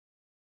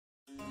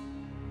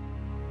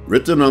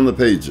Written on the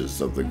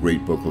pages of the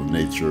great book of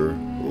nature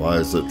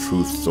lies a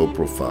truth so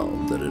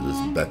profound that it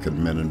has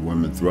beckoned men and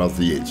women throughout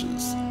the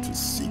ages to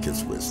seek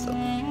its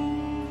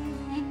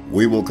wisdom.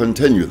 We will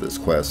continue this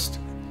quest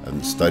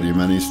and study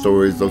many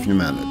stories of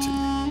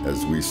humanity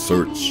as we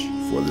search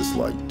for this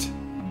light.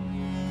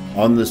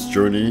 On this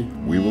journey,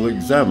 we will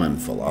examine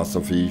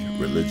philosophy,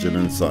 religion,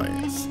 and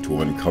science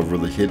to uncover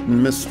the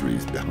hidden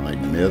mysteries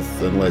behind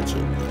myth and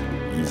legend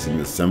using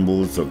the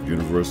symbols of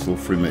universal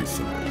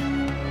Freemasonry.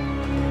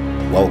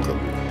 Welcome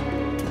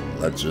to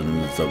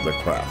Legends of the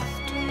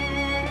Craft.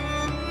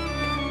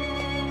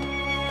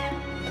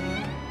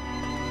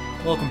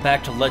 Welcome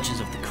back to Legends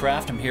of the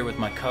Craft. I'm here with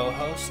my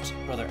co-host,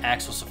 Brother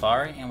Axel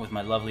Safari, and with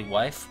my lovely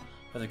wife,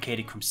 Brother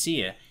Katie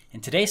Crumcia.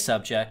 And today's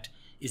subject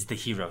is the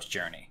hero's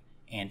journey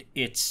and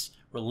its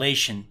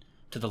relation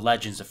to the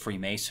legends of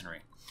Freemasonry.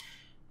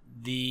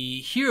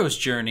 The hero's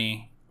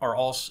journey,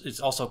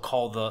 is also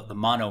called the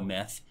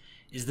monomyth,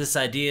 is this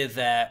idea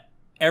that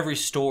every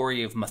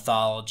story of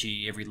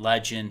mythology, every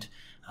legend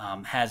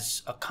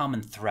has a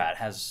common thread,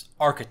 has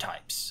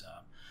archetypes,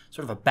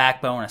 sort of a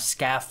backbone, a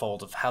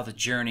scaffold of how the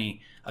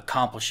journey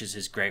accomplishes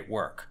his great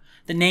work.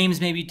 The names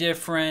may be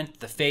different,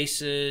 the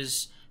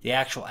faces, the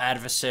actual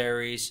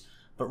adversaries,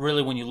 but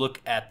really when you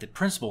look at the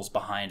principles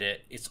behind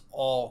it, it's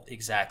all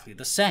exactly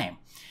the same.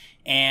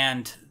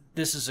 And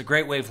this is a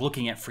great way of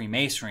looking at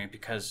Freemasonry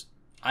because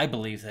I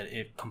believe that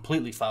it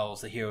completely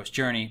follows the hero's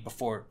journey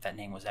before that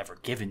name was ever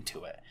given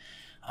to it.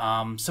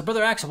 So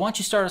Brother Axel, why don't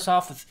you start us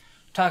off with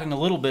talking a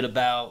little bit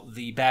about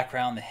the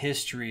background, the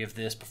history of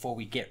this before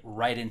we get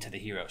right into the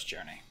hero's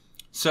journey.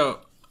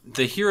 So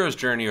the hero's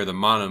journey, or the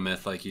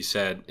monomyth, like you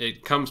said,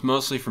 it comes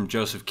mostly from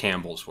Joseph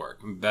Campbell's work.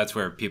 That's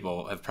where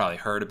people have probably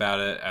heard about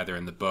it, either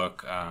in the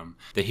book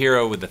The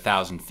Hero with a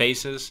Thousand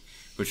Faces,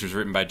 which was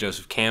written by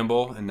Joseph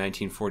Campbell in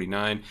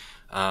 1949.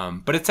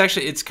 But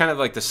it's kind of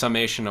like the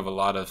summation of a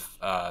lot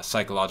of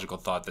psychological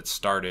thought that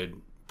started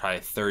probably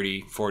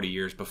 30, 40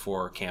 years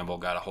before Campbell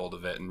got a hold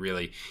of it and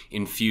really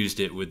infused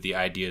it with the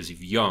ideas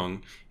of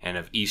Jung and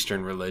of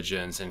Eastern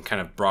religions and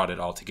kind of brought it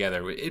all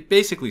together. It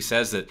basically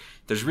says that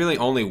there's really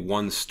only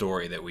one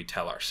story that we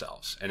tell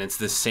ourselves, and it's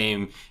the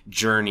same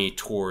journey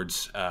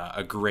towards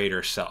a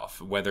greater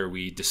self. Whether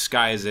we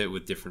disguise it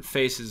with different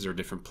faces or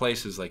different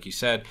places, like you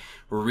said,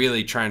 we're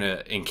really trying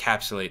to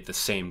encapsulate the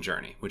same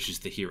journey, which is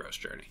the hero's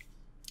journey.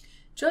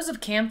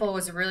 Joseph Campbell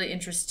was a really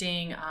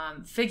interesting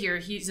figure.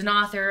 He's an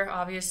author,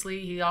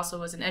 obviously. He also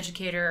was an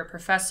educator, a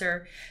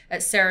professor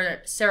at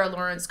Sarah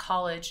Lawrence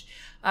College.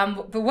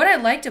 But what I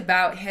liked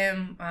about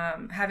him,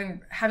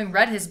 having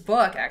read his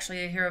book,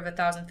 actually, A Hero of a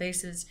Thousand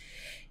Faces,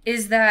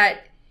 is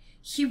that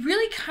he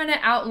really kind of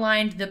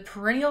outlined the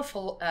perennial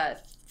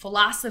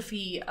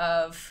philosophy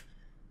of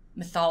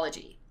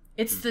mythology.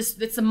 It's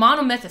the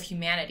monomyth of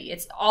humanity.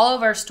 It's all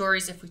of our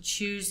stories if we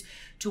choose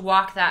to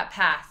walk that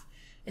path.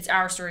 It's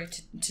our story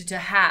to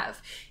have.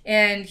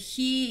 And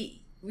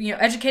he,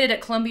 educated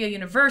at Columbia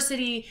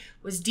University,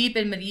 was deep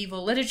in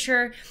medieval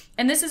literature.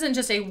 And this isn't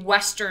just a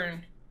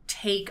Western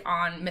take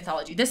on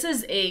mythology. This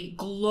is a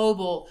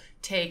global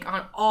take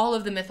on all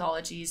of the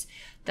mythologies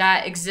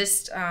that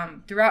exist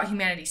throughout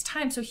humanity's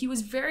time. So he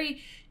was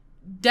very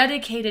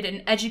dedicated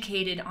and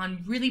educated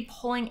on really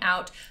pulling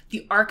out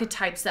the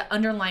archetypes that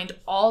underlined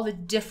all the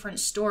different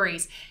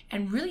stories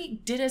and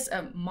really did us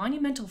a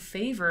monumental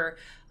favor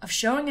of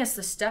showing us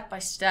the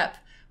step-by-step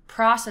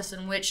process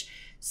in which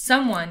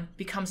someone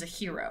becomes a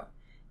hero.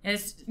 And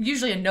it's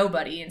usually a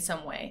nobody in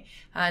some way.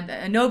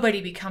 A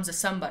nobody becomes a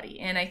somebody.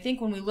 And I think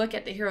when we look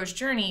at the hero's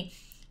journey,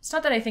 it's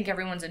not that I think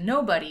everyone's a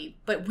nobody,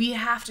 but we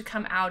have to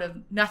come out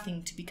of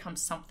nothing to become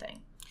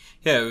something.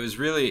 Yeah,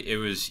 it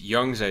was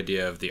Jung's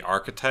idea of the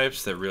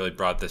archetypes that really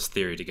brought this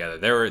theory together.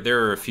 There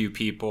were a few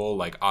people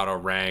like Otto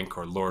Rank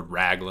or Lord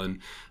Raglan,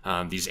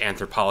 these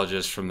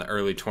anthropologists from the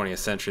early 20th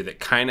century that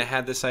kind of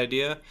had this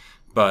idea,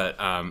 but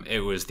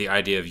it was the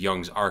idea of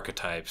Jung's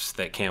archetypes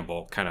that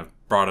Campbell kind of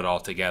brought it all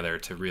together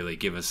to really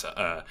give us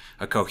a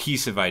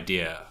cohesive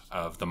idea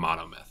of the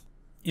monomyth.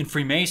 In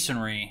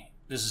Freemasonry,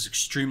 this is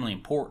extremely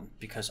important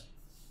because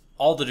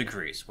all the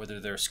degrees, whether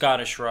they're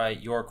Scottish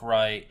Rite, York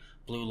Rite,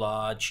 Blue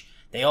Lodge,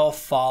 they all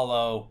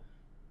follow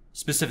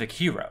specific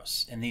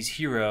heroes. And these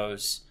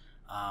heroes,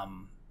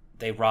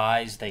 they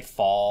rise, they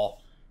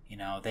fall,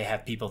 they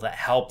have people that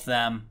help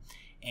them.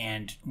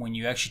 And when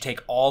you actually take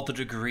all the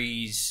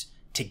degrees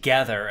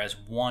together as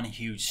one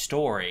huge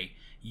story,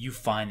 you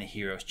find the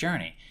hero's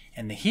journey.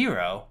 And the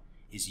hero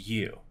is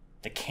you,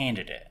 the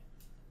candidate,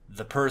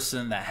 the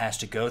person that has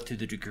to go through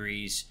the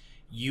degrees.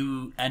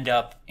 You end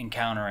up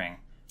encountering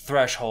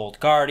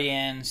threshold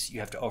guardians, you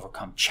have to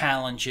overcome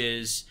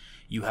challenges,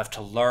 you have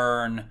to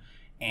learn,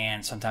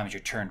 and sometimes you're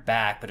turned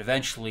back, but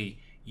eventually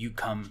you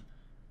come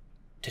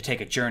to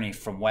take a journey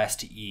from west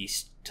to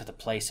east to the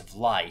place of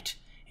light,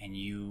 and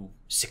you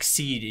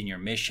succeed in your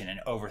mission in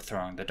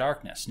overthrowing the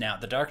darkness. Now,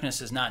 the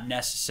darkness is not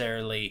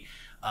necessarily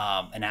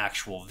an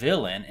actual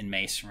villain in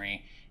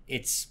Masonry.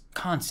 It's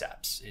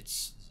concepts.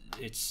 It's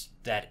it's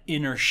that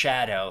inner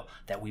shadow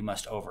that we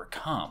must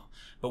overcome.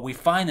 But we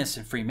find this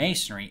in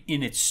Freemasonry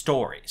in its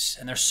stories.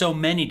 And there's so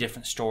many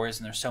different stories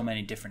and there's so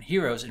many different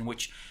heroes in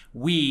which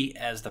we,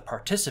 as the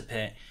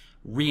participant,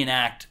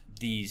 reenact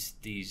these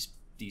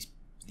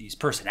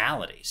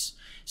personalities.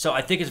 So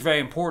I think it's very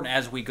important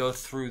as we go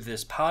through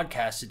this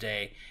podcast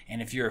today,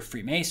 and if you're a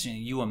Freemason,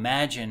 you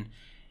imagine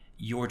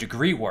your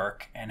degree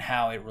work and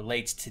how it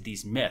relates to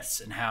these myths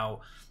and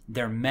how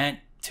they're meant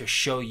to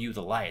show you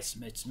the light.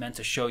 It's meant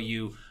to show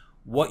you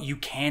what you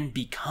can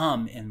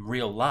become in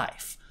real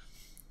life.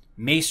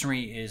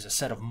 Masonry is a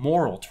set of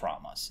moral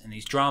dramas, and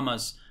these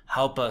dramas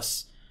help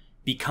us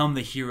become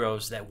the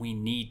heroes that we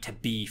need to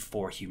be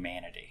for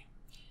humanity.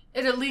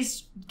 It at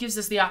least gives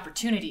us the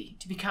opportunity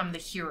to become the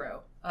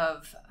hero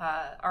of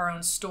our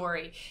own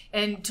story.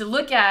 And to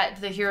look at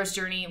the hero's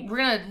journey, we're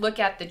going to look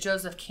at the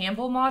Joseph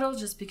Campbell model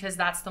just because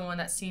that's the one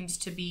that seems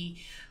to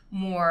be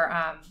more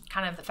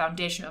kind of the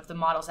foundation of the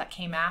models that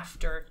came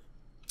after.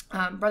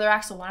 Brother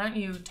Axel, why don't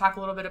you talk a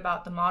little bit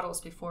about the models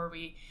before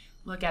we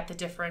look at the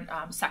different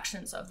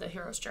sections of the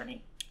hero's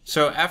journey?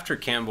 So after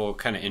Campbell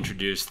kind of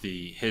introduced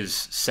his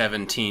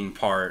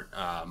 17-part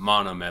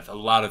monomyth, a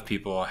lot of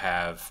people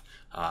have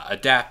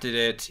adapted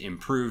it,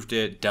 improved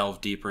it,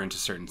 delved deeper into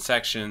certain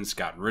sections,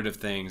 gotten rid of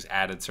things,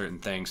 added certain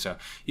things. So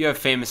you have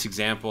famous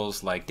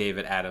examples like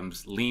David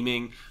Adams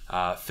Leeming,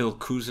 Phil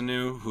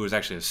Cousineau, who was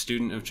actually a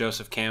student of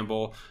Joseph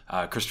Campbell,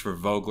 Christopher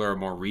Vogler, a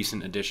more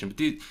recent addition.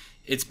 But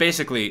it's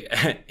basically,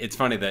 it's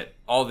funny that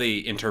all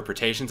the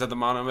interpretations of the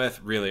monomyth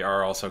really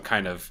are also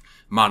kind of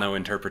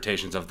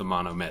mono-interpretations of the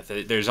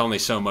monomyth. There's only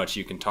so much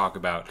you can talk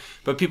about,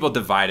 but people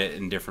divide it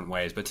in different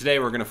ways. But today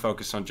we're going to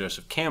focus on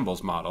Joseph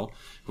Campbell's model,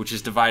 which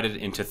is divided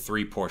into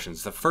 3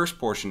 portions. The first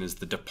portion is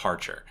the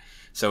departure.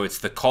 So it's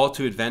the call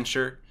to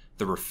adventure,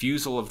 the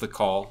refusal of the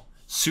call,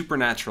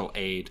 supernatural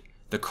aid,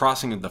 the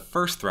crossing of the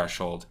first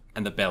threshold,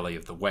 and the belly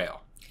of the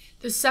whale.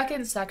 The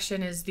second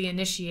section is the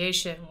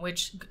initiation,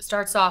 which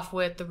starts off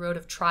with the road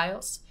of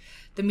trials,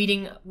 the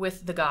meeting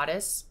with the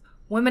goddess,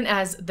 women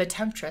as the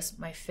temptress,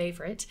 my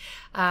favorite,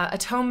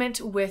 atonement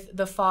with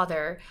the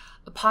father,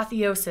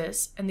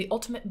 apotheosis, and the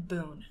ultimate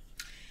boon.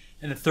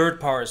 And the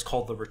third part is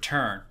called the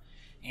return,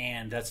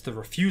 and that's the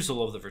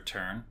refusal of the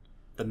return,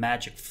 the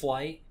magic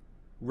flight,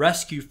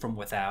 rescue from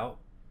without,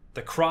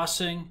 the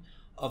crossing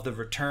of the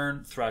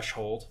return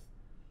threshold,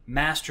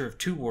 master of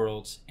 2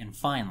 worlds, and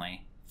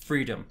finally,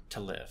 freedom to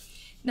live.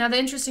 Now, the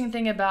interesting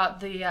thing about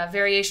the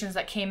variations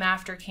that came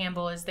after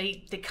Campbell is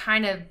they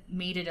kind of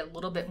made it a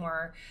little bit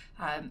more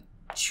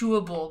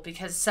chewable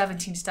because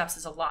 17 steps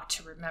is a lot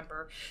to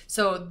remember.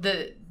 So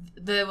the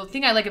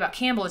thing I like about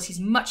Campbell is he's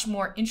much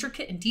more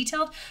intricate and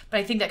detailed, but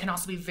I think that can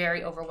also be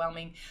very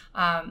overwhelming.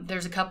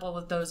 There's a couple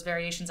of those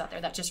variations out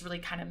there that just really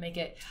kind of make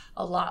it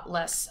a lot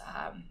less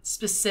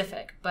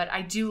specific. But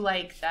I do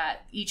like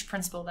that each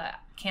principle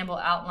that Campbell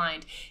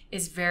outlined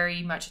is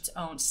very much its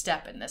own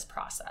step in this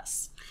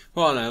process.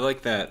 Well, and I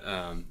like that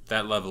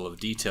that level of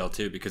detail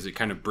too, because it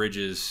kind of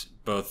bridges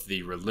both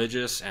the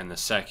religious and the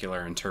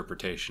secular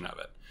interpretation of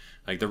it.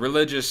 Like the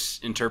religious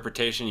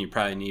interpretation, you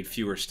probably need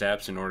fewer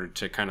steps in order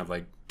to kind of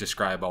like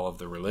describe all of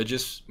the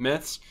religious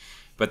myths.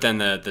 But then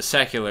the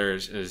secular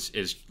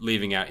is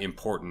leaving out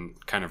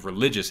important kind of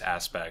religious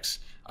aspects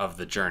of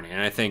the journey.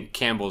 And I think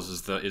Campbell's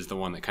is the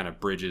one that kind of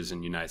bridges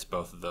and unites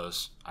both of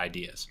those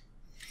ideas.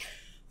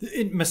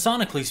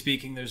 Masonically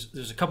speaking,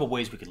 there's a couple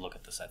ways we could look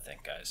at this, I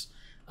think, guys.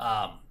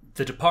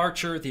 The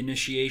departure, the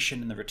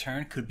initiation, and the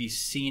return could be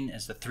seen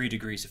as the 3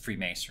 degrees of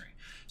Freemasonry.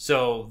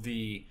 So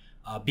the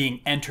being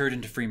entered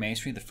into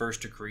Freemasonry, the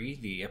first degree,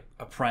 the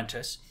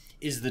apprentice,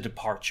 is the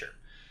departure.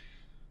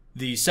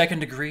 The second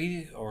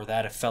degree, or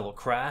that of fellow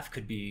craft,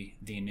 could be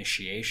the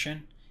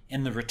initiation,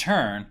 and the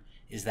return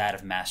is that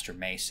of master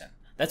mason.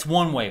 That's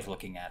one way of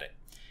looking at it.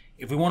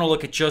 If we want to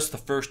look at just the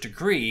first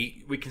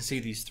degree, we can see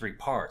these 3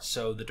 parts.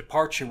 So the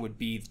departure would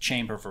be the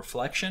chamber of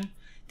reflection.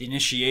 The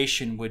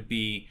initiation would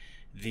be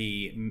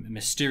the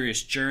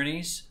mysterious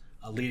journeys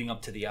leading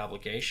up to the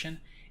obligation.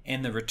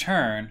 And the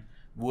return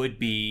would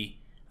be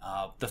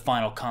the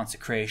final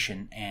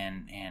consecration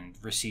and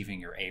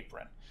receiving your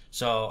apron.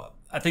 So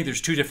I think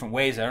there's 2 different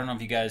ways. I don't know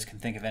if you guys can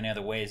think of any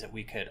other ways that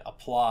we could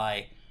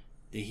apply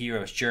the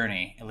hero's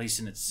journey, at least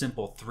in its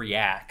simple 3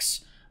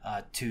 acts,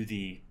 to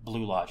the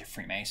Blue Lodge of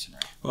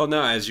Freemasonry. Well,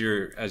 no, as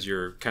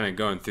you're kind of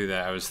going through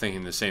that, I was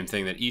thinking the same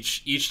thing, that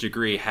each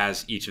degree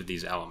has each of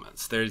these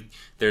elements.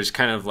 There's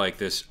kind of like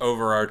this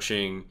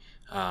overarching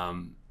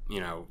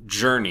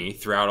journey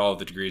throughout all of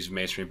the degrees of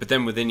Masonry, but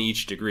then within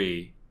each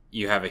degree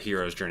you have a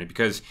hero's journey,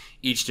 because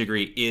each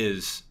degree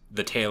is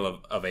the tale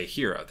of a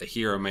hero. The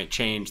hero might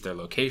change, their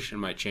location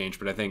might change,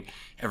 but I think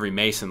every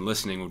Mason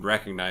listening would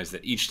recognize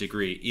that each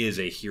degree is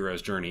a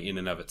hero's journey in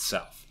and of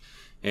itself.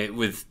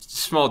 With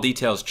small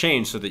details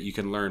change so that you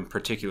can learn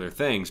particular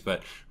things,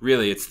 but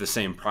really it's the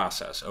same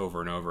process over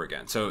and over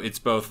again. So it's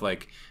both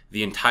like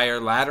the entire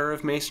ladder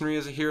of Masonry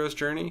is a hero's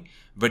journey,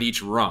 but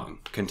each rung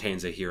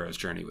contains a hero's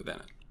journey within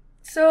it.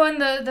 So in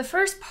the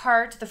first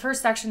part, the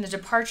first section, the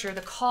departure,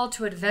 the call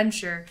to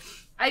adventure,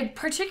 I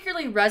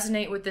particularly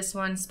resonate with this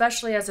one,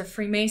 especially as a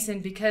Freemason,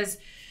 because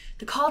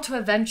the call to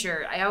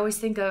adventure, I always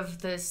think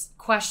of this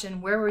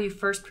question, where were you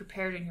first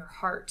prepared in your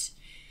heart?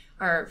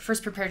 Or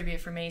first prepared to be a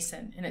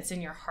Freemason, and it's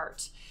in your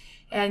heart.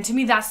 And to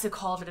me, that's the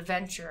call to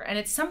adventure. And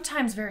it's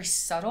sometimes very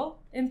subtle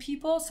in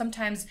people.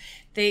 Sometimes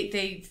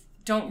they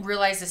don't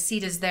realize the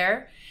seed is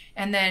there.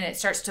 And then it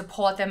starts to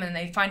pull at them and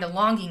they find a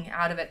longing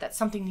out of it that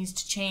something needs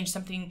to change,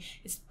 something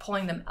is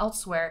pulling them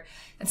elsewhere.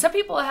 And some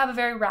people have a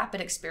very rapid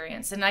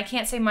experience. And I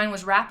can't say mine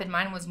was rapid.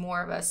 Mine was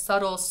more of a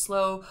subtle,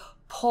 slow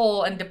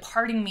pull and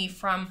departing me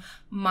from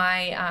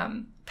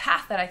my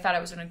path that I thought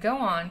I was going to go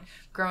on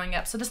growing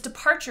up. So this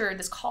departure,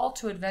 this call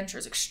to adventure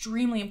is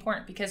extremely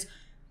important, because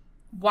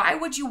why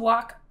would you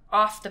walk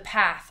off the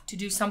path to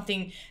do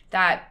something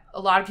that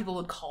a lot of people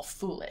would call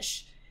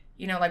foolish?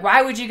 You know, like,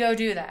 why would you go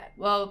do that?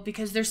 Well,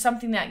 because there's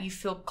something that you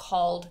feel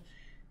called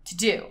to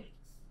do.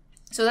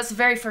 So that's the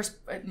very first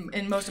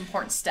and most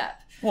important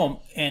step.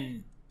 Well,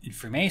 and in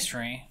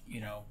Freemasonry,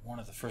 you know, one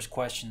of the first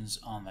questions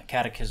on the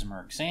catechism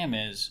or exam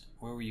is,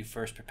 where were you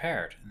first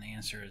prepared? And the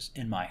answer is,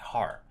 in my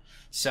heart.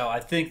 So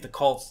I think the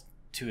call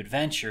to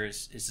adventure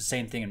is the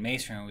same thing in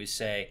Masonry when we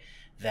say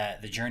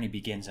that the journey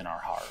begins in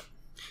our heart.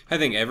 I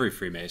think every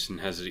Freemason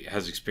has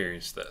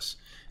experienced this.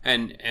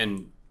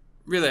 And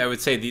really, I would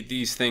say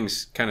these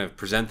things kind of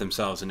present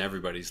themselves in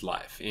everybody's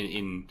life.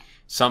 In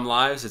some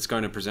lives, it's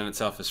going to present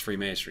itself as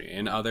Freemasonry.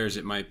 In others,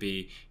 it might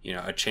be, you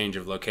know, a change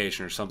of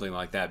location or something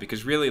like that.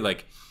 Because really,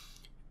 like,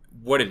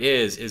 what it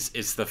is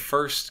it's the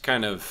first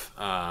kind of,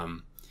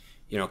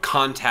 you know,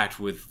 contact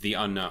with the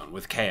unknown,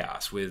 with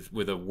chaos,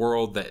 with a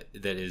world that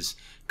is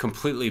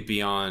completely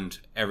beyond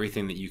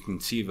everything that you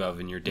conceive of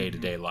in your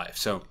day-to-day life.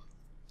 So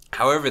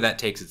however that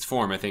takes its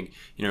form, I think,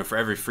 you know, for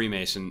every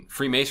Freemason,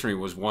 Freemasonry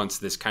was once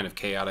this kind of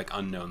chaotic,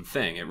 unknown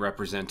thing. It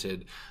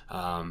represented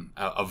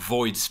a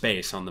void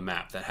space on the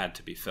map that had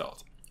to be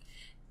filled.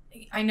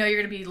 I know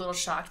you're going to be a little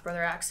shocked,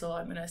 Brother Axel.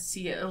 I'm going to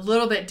see it a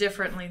little bit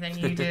differently than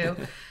you do.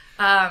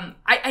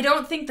 I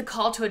don't think the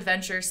call to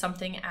adventure is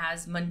something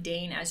as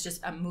mundane as just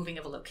a moving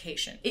of a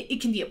location.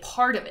 It can be a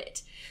part of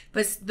it,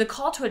 but the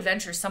call to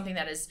adventure is something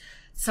that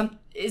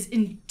is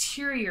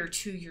interior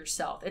to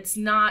yourself. It's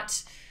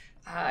not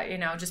you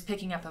know, just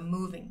picking up and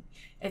moving.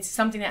 It's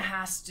something that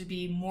has to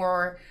be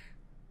more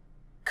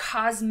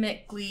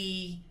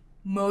cosmically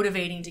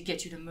motivating to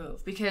get you to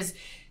move, because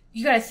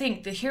you got to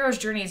think the hero's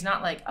journey is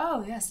not like,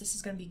 oh yes, this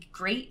is going to be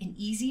great and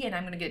easy and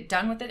I'm going to get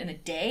done with it in a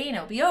day and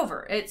it'll be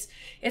over. It's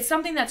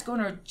something that's going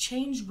to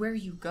change where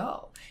you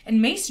go.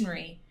 And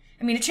Masonry,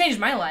 I mean, it changed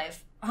my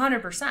life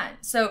 100%.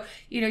 So,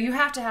 you know, you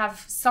have to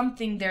have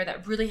something there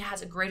that really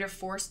has a greater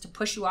force to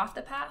push you off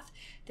the path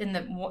than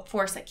the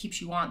force that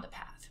keeps you on the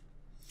path.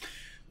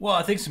 Well,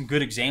 I think some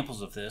good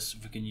examples of this,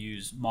 if we can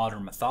use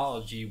modern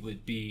mythology,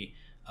 would be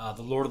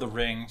The Lord of the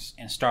Rings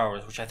and Star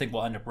Wars, which I think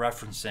we'll end up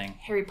referencing.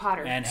 Harry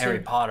Potter. And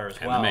Harry Potter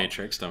as well. And The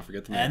Matrix. Don't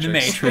forget The Matrix. And The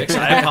Matrix.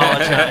 I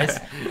apologize.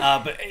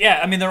 But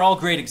yeah, I mean, they're all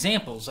great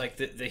examples. Like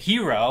the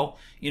hero,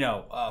 you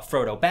know,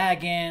 Frodo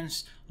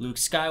Baggins, Luke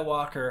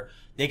Skywalker,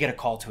 they get a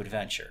call to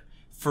adventure.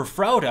 For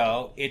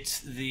Frodo, it's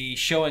the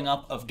showing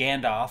up of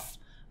Gandalf,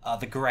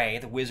 the Grey,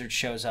 the wizard,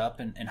 shows up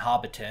in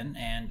Hobbiton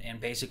and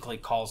basically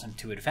calls him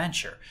to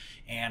adventure.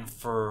 And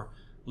for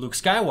Luke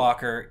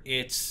Skywalker,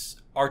 it's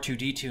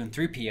R2-D2 and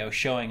 3PO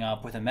showing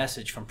up with a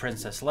message from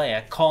Princess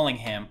Leia calling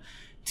him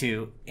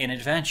to an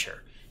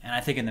adventure. And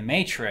I think in The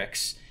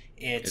Matrix,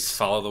 it's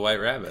follow the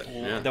white rabbit.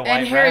 Yeah. The white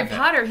and Harry rabbit.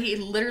 Potter, he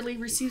literally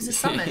receives a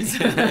summons.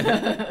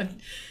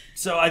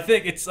 So I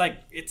think it's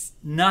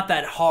not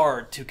that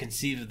hard to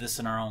conceive of this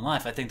in our own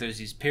life. I think there's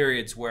these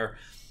periods where,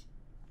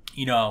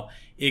 you know,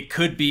 it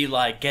could be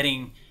like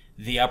getting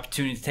the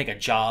opportunity to take a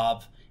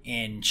job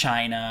in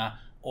China,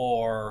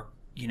 or,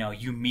 you know,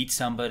 you meet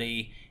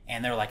somebody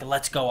and they're like,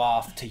 let's go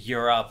off to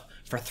Europe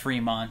for 3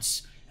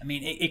 months. I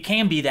mean, it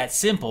can be that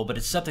simple, but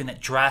it's something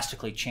that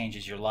drastically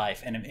changes your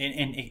life.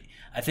 And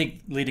I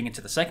think leading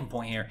into the second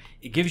point here,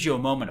 it gives you a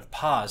moment of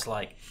pause,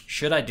 like,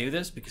 should I do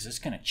this? Because it's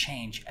going to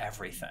change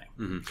everything.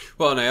 Mm-hmm.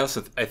 Well, and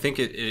I think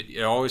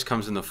it always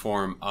comes in the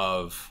form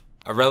of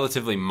a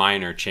relatively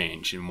minor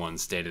change in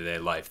one's day-to-day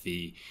life,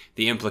 the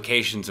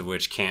implications of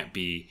which can't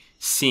be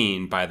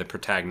seen by the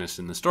protagonist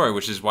in the story,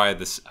 which is why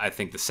I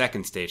think the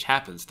second stage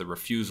happens, the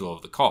refusal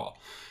of the call.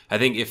 I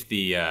think if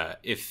the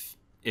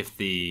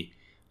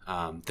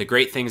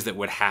great things that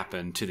would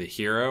happen to the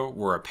hero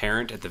were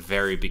apparent at the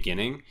very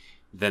beginning,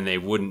 then they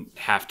wouldn't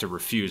have to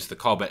refuse the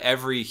call. But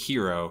every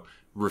hero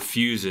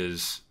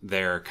refuses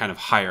their kind of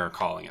higher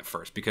calling at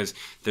first, because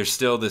there's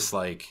still this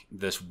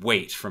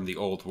weight from the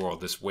old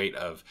world, this weight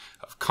of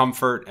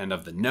comfort and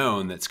of the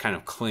known that's kind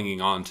of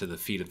clinging on to the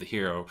feet of the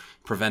hero,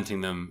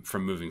 preventing them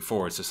from moving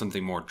forward. So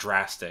something more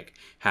drastic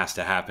has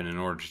to happen in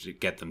order to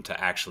get them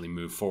to actually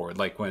move forward.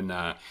 Like when,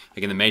 like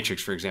in The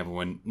Matrix, for example,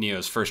 when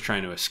Neo's first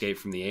trying to escape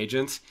from the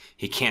agents,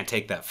 he can't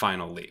take that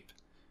final leap.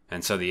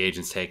 And so the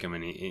agents take him,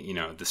 and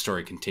the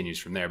story continues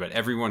from there. But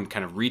everyone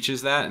kind of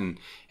reaches that,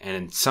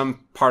 and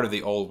some part of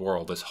the old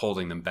world is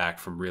holding them back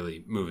from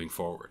really moving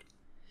forward.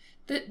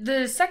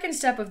 The second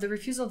step of the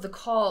refusal of the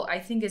call, I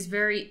think, is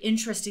very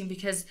interesting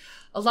because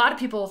a lot of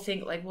people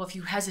think like, well, if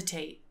you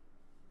hesitate,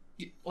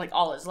 like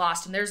all is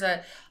lost. And there's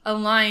a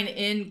line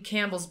in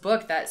Campbell's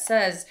book that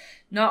says,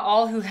 not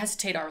all who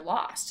hesitate are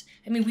lost.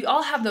 I mean, we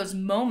all have those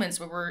moments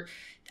where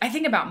I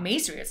think about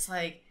Masonry. It's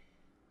like,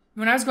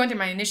 when I was going through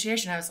my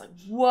initiation, I was like,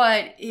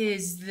 what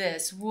is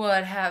this?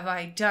 What have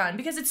I done?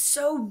 Because it's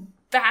so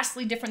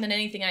vastly different than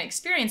anything I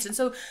experienced. And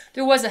so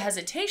there was a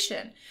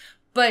hesitation.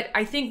 But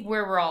I think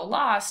where we're all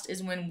lost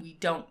is when we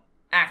don't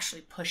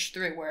actually push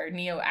through, where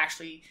Neo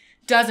actually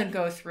doesn't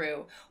go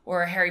through,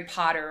 or Harry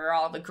Potter, or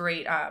all the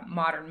great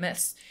modern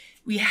myths.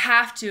 We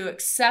have to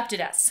accept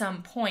it at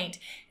some point.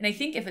 And I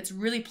think if it's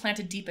really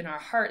planted deep in our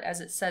heart, as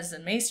it says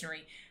in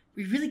Masonry,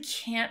 we really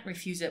can't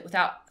refuse it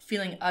without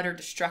feeling utter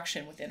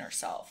destruction within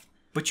ourselves.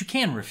 But you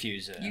can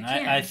refuse it. You and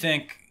can. I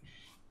think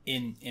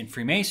in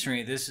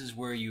Freemasonry, this is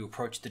where you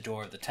approach the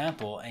door of the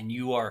temple, and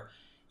you're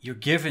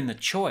given the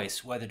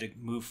choice whether to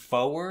move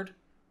forward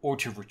or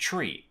to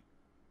retreat.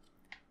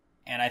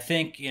 And I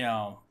think, in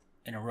a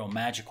real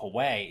magical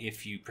way,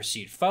 if you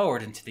proceed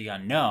forward into the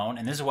unknown,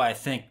 and this is why I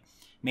think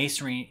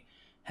Masonry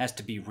has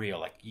to be real.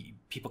 Like,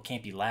 people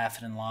can't be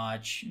laughing in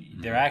lodge.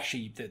 Mm-hmm. They're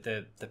actually,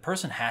 the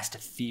person has to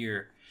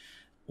fear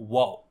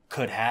what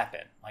could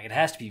happen. Like, it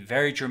has to be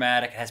very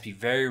dramatic, it has to be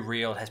very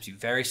real, it has to be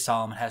very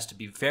solemn, it has to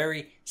be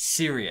very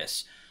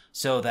serious,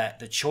 so that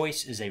the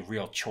choice is a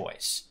real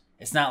choice.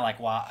 It's not like,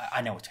 well,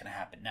 I know what's going to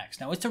happen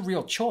next. No, it's a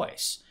real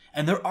choice.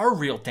 And there are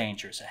real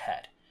dangers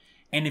ahead.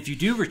 And if you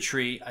do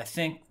retreat, I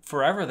think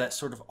forever that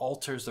sort of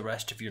alters the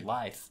rest of your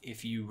life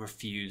if you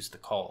refuse the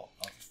call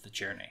of the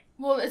journey.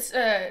 Well, it's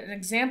an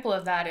example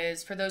of that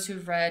is for those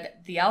who've read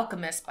The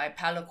Alchemist by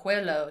Paulo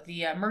Coelho,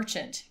 the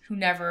merchant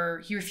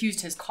he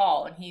refused his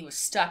call and he was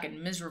stuck and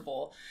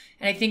miserable.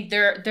 And I think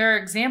there are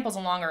examples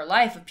along our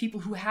life of people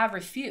who have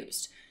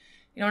refused.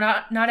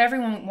 Not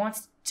everyone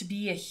wants to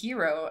be a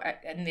hero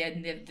at the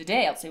end of the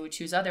day, else they would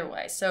choose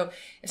otherwise. So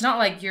it's not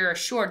like you're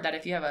assured that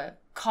if you have a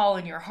call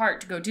in your heart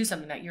to go do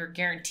something that you're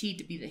guaranteed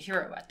to be the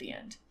hero at the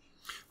end.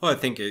 Well, I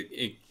think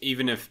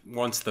even if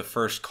once the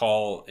first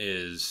call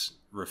is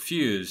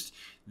refused,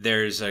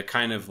 there's a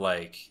kind of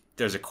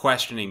there's a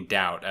questioning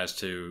doubt as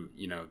to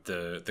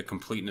the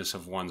completeness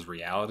of one's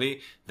reality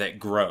that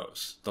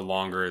grows the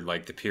longer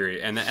the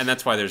period, and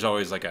that's why there's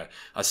always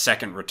a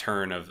second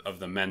return of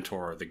the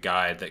mentor or the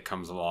guide that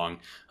comes along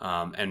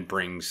and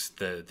brings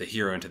the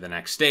hero into the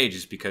next stage,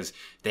 is because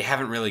they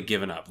haven't really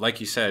given up. Like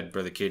you said,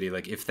 Brother Katie,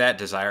 if that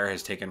desire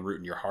has taken root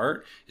in your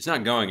heart, it's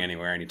not going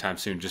anywhere anytime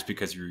soon just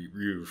because you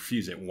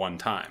refuse it one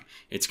time.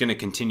 It's going to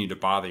continue to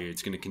bother you.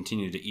 It's going to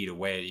continue to eat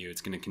away at you.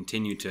 It's going to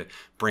continue to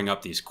bring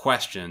up these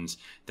questions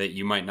that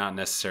you might not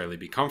necessarily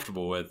be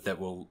comfortable with, that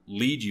will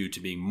lead you to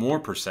being more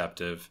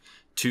perceptive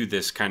to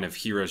this kind of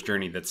hero's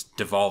journey that's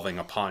devolving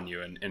upon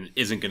you and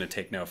isn't going to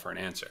take no for an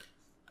answer.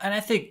 And I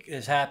think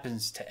this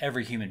happens to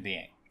every human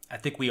being. I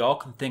think we all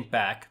can think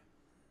back,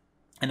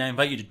 and I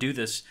invite you to do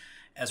this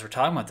as we're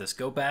talking about this.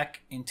 Go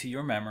back into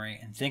your memory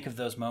and think of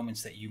those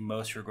moments that you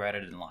most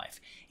regretted in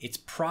life. It's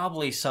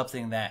probably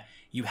something that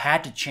you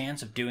had the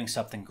chance of doing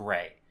something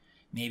great,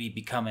 maybe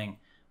becoming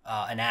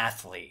an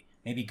athlete,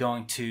 maybe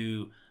going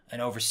to an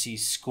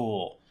overseas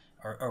school,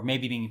 or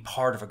maybe being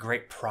part of a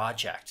great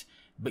project,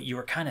 but you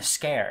were kind of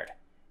scared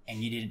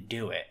and you didn't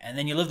do it. And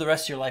then you live the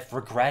rest of your life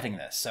regretting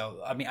this.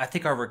 So, I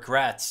think our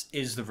regrets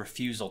is the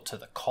refusal to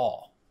the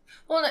call.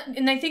 Well,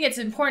 and I think it's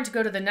important to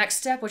go to the next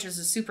step, which is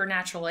the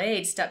supernatural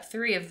aid, step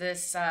 3 of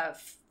this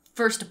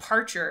first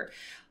departure.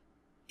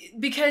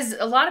 Because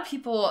a lot of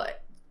people,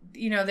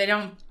 they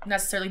don't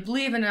necessarily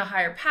believe in a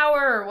higher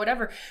power or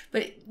whatever,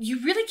 but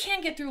you really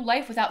can't get through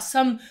life without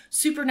some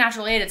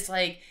supernatural aid. It's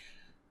like,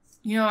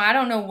 I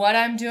don't know what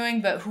I'm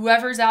doing, but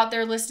whoever's out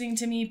there listening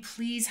to me,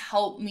 please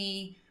help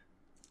me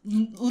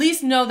at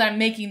least know that I'm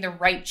making the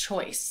right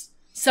choice.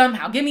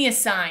 Somehow, give me a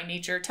sign,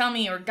 nature, tell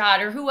me, or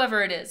God, or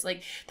whoever it is.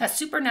 That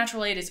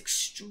supernatural aid is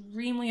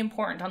extremely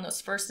important on those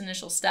first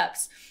initial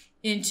steps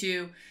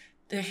into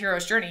the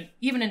hero's journey,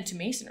 even into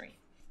Masonry.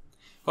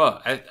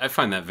 Well, I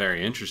find that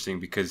very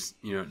interesting because,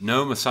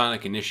 no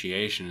Masonic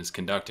initiation is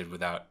conducted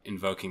without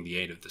invoking the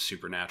aid of the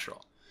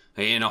supernatural.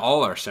 In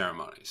all our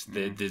ceremonies,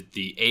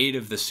 the aid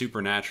of the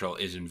supernatural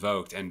is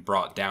invoked and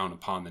brought down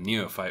upon the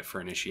neophyte for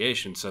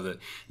initiation so that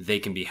they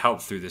can be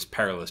helped through this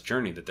perilous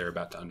journey that they're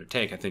about to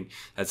undertake. I think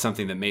that's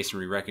something that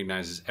Masonry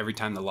recognizes every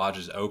time the lodge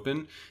is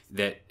open,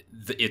 that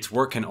its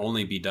work can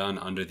only be done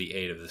under the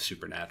aid of the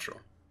supernatural.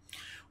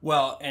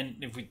 Well, and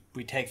if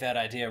we take that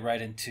idea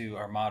right into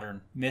our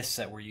modern myths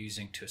that we're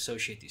using to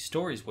associate these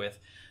stories with,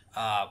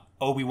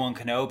 Obi-Wan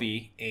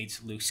Kenobi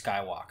aids Luke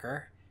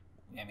Skywalker.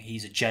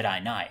 He's a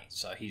Jedi Knight,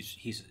 so he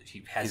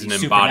has these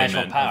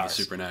supernatural powers. Of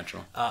the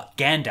supernatural.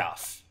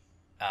 Gandalf,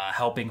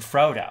 helping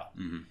Frodo.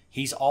 Mm-hmm.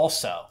 He's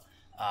also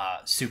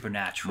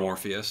supernatural.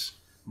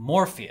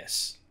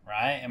 Morpheus,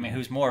 right?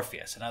 Who's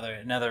Morpheus?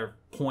 Another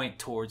point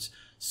towards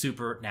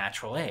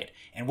supernatural aid.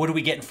 And what do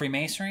we get in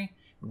Freemasonry?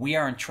 We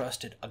are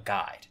entrusted a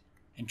guide,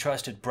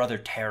 entrusted Brother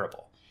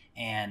Terrible,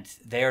 and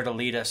they are to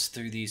lead us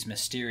through these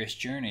mysterious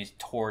journeys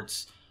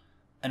towards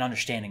an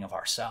understanding of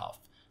ourselves.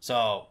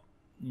 So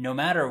no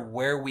matter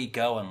where we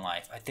go in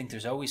life, I think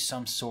there's always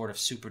some sort of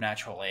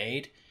supernatural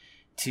aid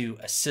to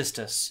assist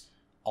us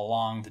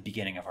along the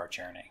beginning of our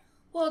journey.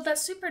 Well, that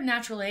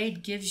supernatural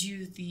aid gives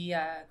you the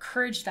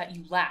courage that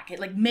you lack. It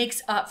like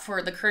makes up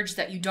for the courage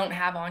that you don't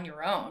have on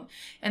your own.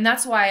 And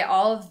that's why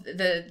all of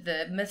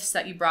the myths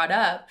that you brought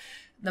up,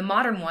 the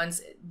modern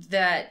ones,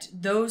 that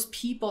those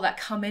people that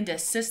come in to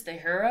assist the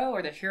hero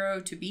or the hero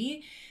to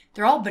be,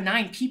 they're all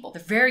benign people.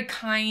 They're very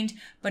kind,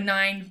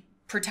 benign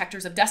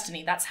protectors of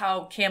destiny. That's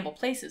how Campbell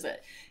places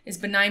it, is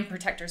benign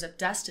protectors of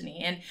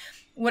destiny. And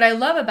what I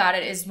love about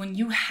it is when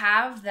you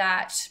have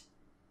that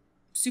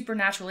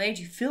supernatural aid,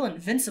 you feel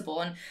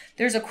invincible. And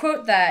there's a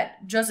quote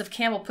that Joseph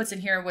Campbell puts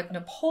in here with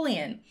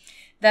Napoleon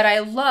that I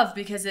love,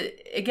 because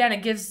it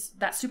gives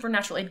that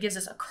supernatural aid, gives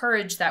us a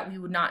courage that we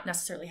would not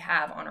necessarily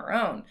have on our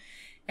own.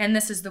 And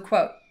this is the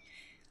quote.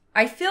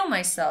 "I feel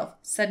myself,"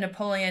 said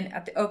Napoleon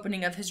at the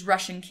opening of his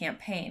Russian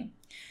campaign,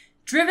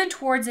 "driven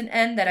towards an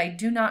end that I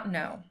do not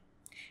know.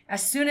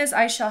 As soon as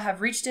I shall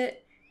have reached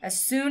it, as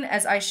soon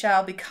as I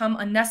shall become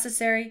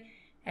unnecessary,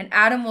 an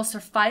atom will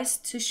suffice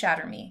to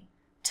shatter me.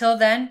 Till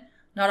then,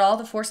 not all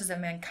the forces of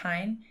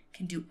mankind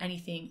can do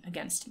anything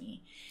against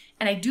me."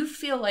 And I do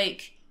feel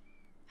like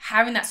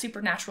having that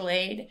supernatural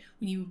aid,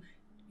 when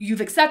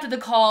you've accepted the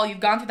call, you've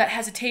gone through that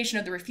hesitation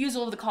of the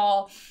refusal of the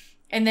call,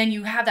 and then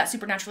you have that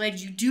supernatural aid,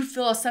 you do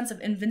feel a sense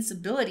of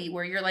invincibility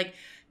where you're like,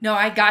 no,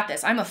 I got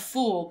this. I'm a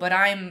fool, but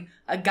I'm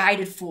a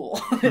guided fool,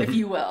 if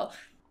you will.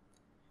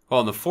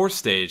 Well, in the fourth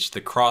stage,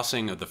 the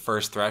crossing of the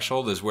first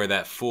threshold is where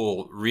that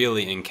fool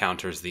really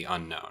encounters the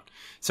unknown.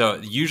 So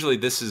usually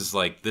this is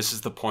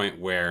the point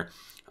where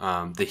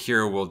the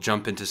hero will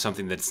jump into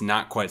something that's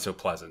not quite so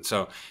pleasant.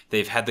 So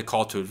they've had the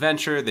call to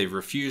adventure, they've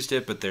refused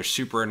it, but their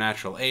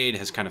supernatural aid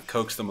has kind of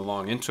coaxed them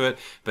along into it.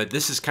 But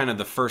this is kind of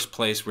the first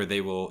place where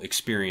they will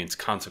experience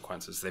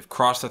consequences. They've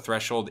crossed the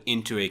threshold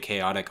into a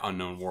chaotic,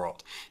 unknown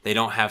world. They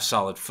don't have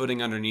solid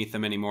footing underneath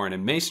them anymore. And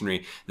in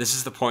Masonry, this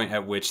is the point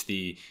at which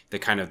the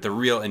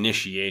real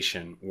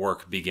initiation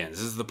work begins.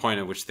 This is the point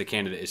at which the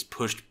candidate is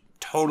pushed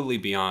totally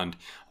beyond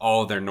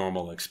all their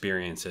normal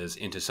experiences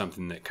into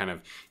something that kind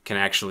of can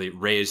actually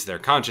raise their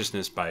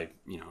consciousness by,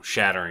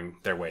 shattering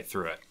their way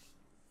through it.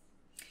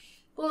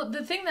 Well,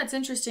 the thing that's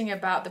interesting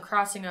about the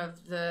crossing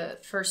of the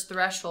first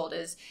threshold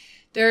is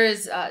there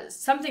is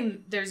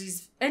there's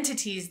these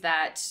entities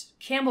that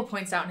Campbell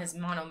points out in his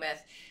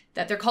monomyth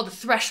that they're called the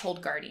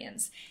threshold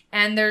guardians.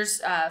 And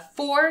there's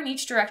 4 in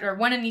each direction, or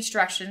 1 in each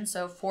direction,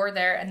 so 4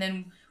 there, and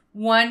then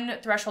 1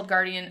 threshold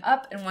guardian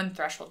up and 1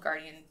 threshold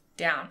guardian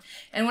down.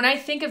 And when I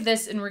think of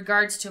this in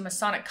regards to a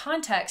Masonic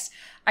context,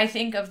 I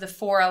think of the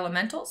 4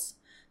 elementals.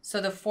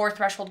 So the 4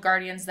 threshold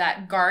guardians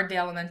that guard the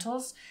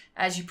elementals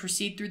as you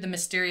proceed through the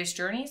mysterious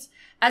journeys,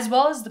 as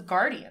well as the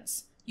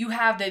guardians. You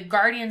have the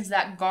guardians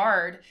that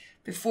guard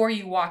before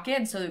you walk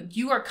in. So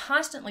you are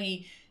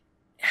constantly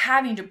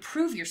having to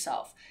prove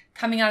yourself.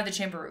 Coming out of the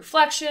chamber of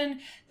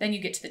reflection, then you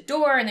get to the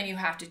door, and then you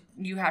have to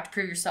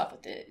prove yourself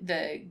with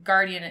the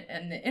guardian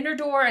and the inner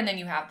door, and then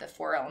you have the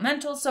 4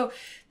 elementals. So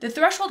the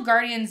threshold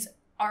guardians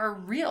are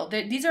real.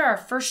 These are our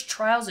first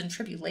trials and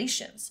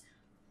tribulations.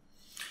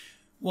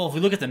 Well, if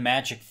we look at the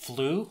magic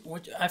flute,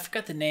 I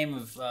forgot the name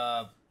of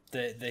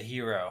the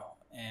hero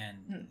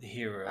and the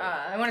hero.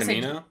 I want to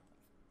say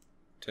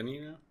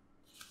Tanino.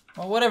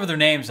 Well, whatever their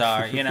names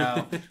are,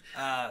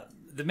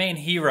 the main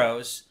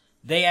heroes.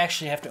 They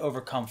actually have to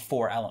overcome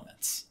 4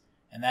 elements,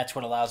 and that's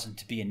what allows them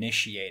to be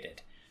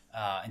initiated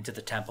into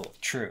the Temple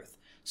of Truth.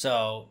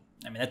 So,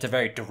 that's a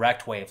very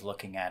direct way of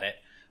looking at it.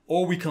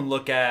 Or we can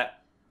look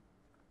at,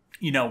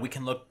 we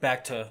can look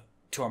back to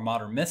our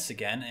modern myths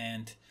again,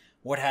 and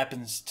what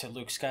happens to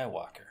Luke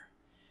Skywalker?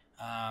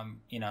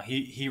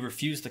 He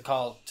refused the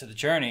call to the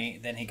journey,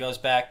 then he goes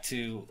back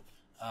to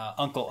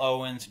Uncle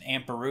Owen's and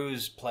Aunt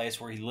Beru's place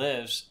where he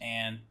lives,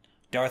 and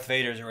Darth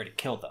Vader's already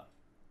killed them.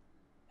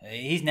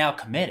 He's now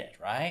committed,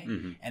 right?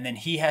 Mm-hmm. And then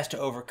he has to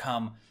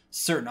overcome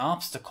certain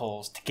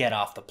obstacles to get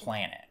off the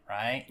planet,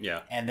 right?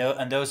 Yeah. And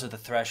those are the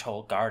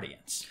threshold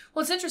guardians.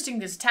 Well, it's interesting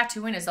because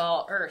Tatooine is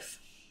all earth.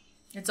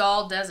 It's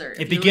all desert.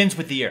 It begins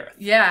with the earth.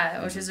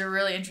 Yeah, which is a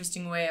really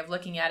interesting way of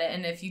looking at it.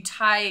 And if you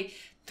tie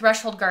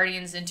threshold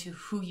guardians into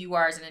who you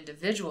are as an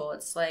individual,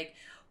 it's like,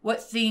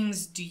 what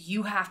things do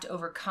you have to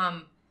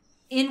overcome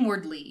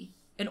inwardly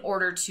in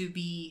order to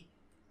be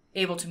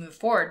able to move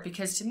forward?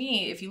 Because to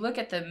me, if you look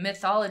at the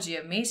mythology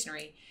of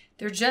Masonry,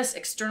 they're just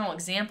external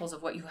examples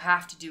of what you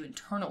have to do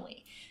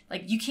internally.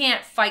 Like, you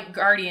can't fight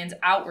guardians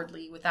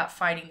outwardly without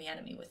fighting the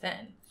enemy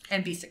within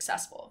and be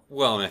successful.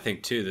 Well, and I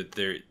think too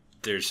that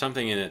there's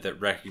something in it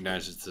that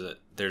recognizes that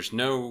there's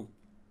no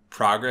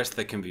progress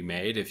that can be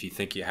made if you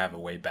think you have a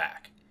way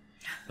back.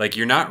 Like,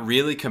 you're not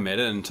really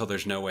committed until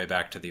there's no way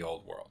back to the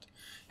old world.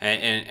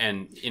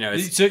 And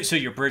so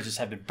your bridges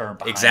have been burned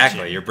behind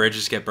exactly. you. Your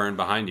bridges get burned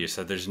behind you,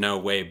 so there's no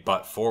way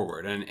but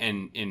forward. And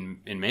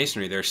in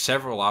Masonry, there are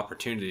several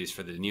opportunities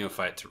for the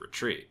Neophyte to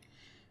retreat.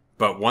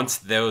 But once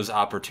those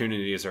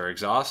opportunities are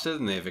exhausted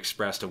and they've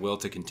expressed a will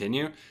to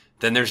continue,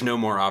 then there's no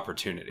more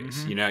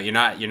opportunities. You know, you're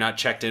not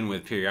checked in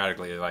with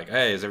periodically. You're like,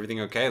 hey, is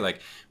everything okay?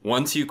 Like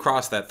once you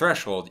cross that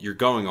threshold, you're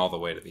going all the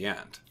way to the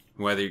end.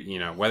 Whether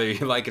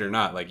you like it or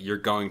not, like you're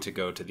going to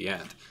go to the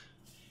end.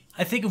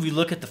 I think if we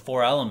look at the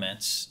 4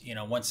 elements,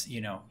 once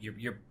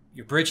your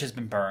bridge has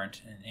been burned,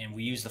 and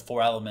we use the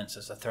 4 elements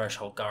as the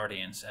threshold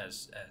guardians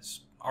as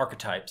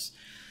archetypes,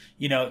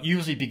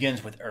 usually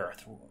begins with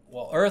earth.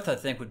 Well, earth, I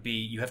think, would be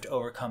you have to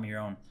overcome your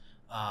own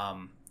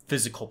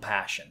physical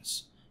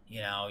passions.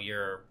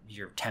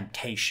 Your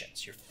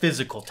temptations, your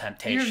physical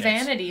temptations. Your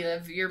vanity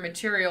of your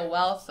material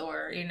wealth,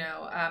 or,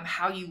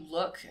 how you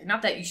look.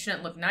 Not that you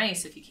shouldn't look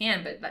nice if you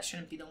can, but that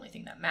shouldn't be the only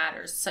thing that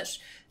matters.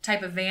 Such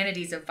type of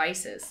vanities of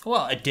vices.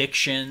 Well,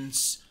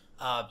 addictions,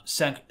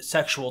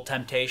 sexual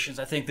temptations.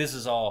 I think this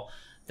is all,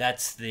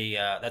 that's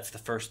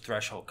the first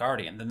threshold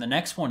guardian. Then the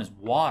next one is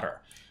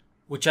water,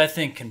 which I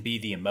think can be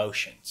the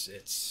emotions.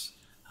 It's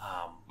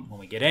when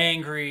we get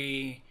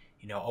angry,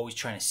 always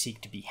trying to seek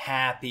to be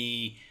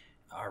happy,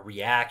 our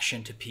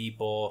reaction to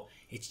people.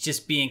 It's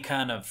just being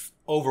kind of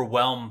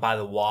overwhelmed by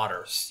the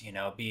waters,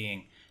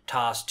 being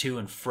tossed to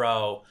and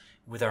fro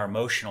with our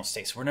emotional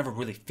states. We're never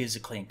really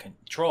physically in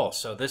control.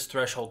 So this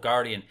threshold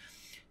guardian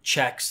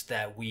checks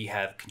that we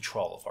have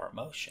control of our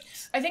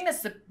emotions. I think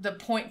that's the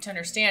point to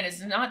understand,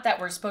 is not that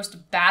we're supposed to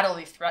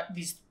battle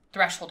these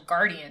threshold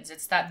guardians.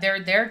 It's that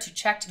they're there to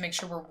check to make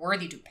sure we're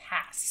worthy to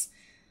pass,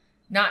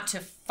 not to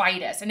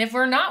fight us. And if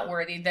we're not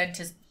worthy, then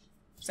to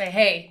say,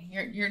 hey,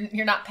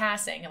 you're not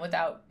passing, and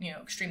without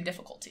extreme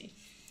difficulty.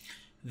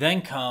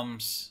 Then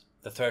comes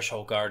the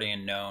threshold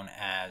guardian known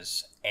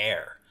as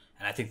air,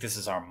 and I think this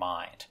is our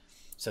mind.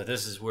 So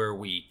this is where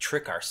we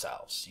trick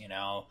ourselves.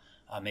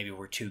 Maybe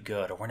we're too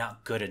good, or we're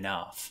not good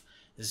enough.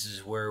 This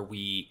is where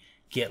we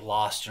get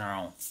lost in our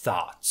own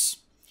thoughts,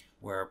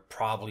 where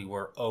probably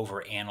we're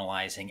over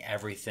analyzing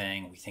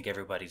everything. We think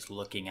everybody's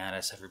looking at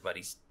us,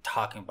 everybody's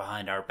talking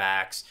behind our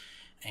backs,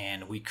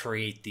 and we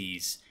create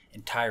these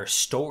entire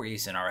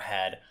stories in our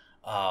head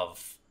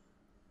of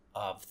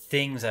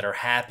things that are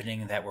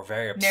happening that we're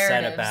very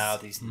upset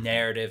about, these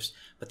narratives,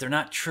 but they're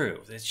not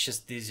true. It's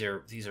just these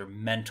are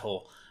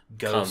mental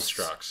ghosts.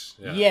 Constructs.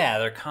 Yeah,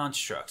 they're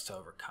constructs to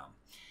overcome.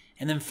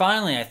 And then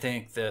finally, I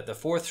think the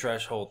 4th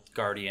threshold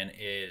guardian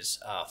is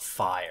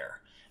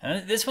fire.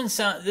 And this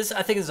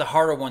I think is a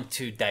harder one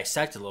to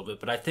dissect a little bit,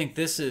 but I think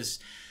this is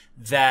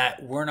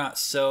that we're not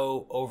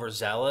so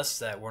overzealous,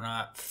 that we're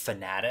not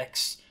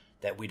fanatics,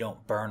 that we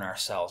don't burn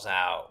ourselves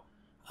out.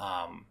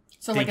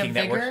 So like a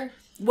vigor?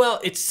 Well,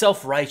 it's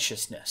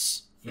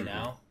self-righteousness, you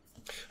know?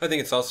 I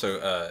think it's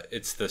also,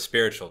 it's the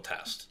spiritual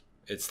test.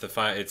 It's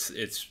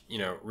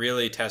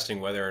really testing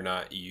whether or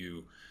not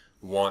you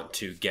want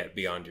to get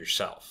beyond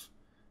yourself.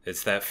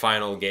 It's that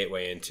final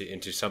gateway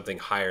into something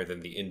higher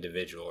than the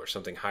individual, or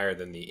something higher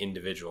than the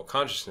individual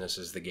consciousness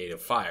is the gate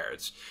of fire.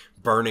 It's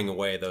burning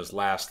away those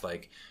last,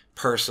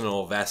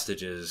 personal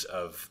vestiges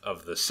of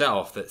the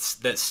self that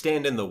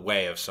stand in the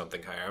way of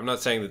something higher. I'm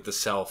not saying that the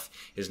self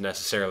is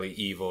necessarily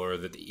evil, or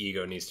that the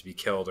ego needs to be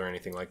killed, or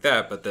anything like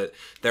that, but that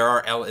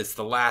it's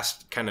the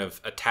last kind of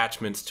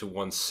attachments to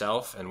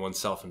oneself and one's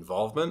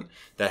self-involvement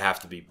that have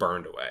to be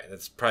burned away.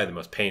 That's probably the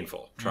most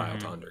painful trial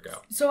to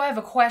undergo. So I have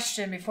a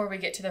question before we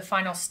get to the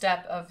final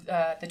step of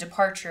the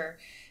departure.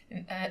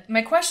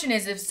 My question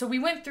is, so we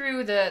went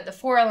through the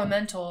 4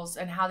 elementals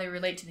and how they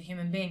relate to the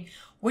human being.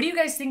 What do you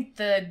guys think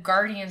the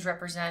guardians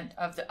represent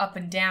of the up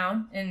and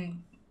down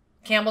in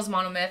Campbell's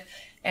monomyth,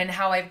 and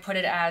how I've put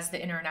it as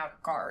the inner and outer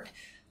guard?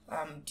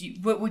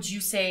 What would you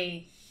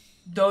say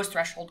those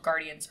threshold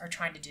guardians are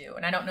trying to do?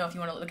 And I don't know if you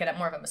want to look at it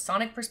more of a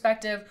Masonic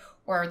perspective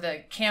or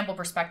the Campbell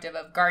perspective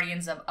of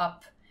guardians of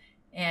up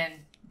and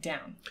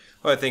down.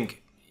 Well, I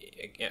think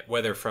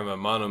whether from a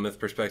monomyth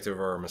perspective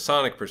or a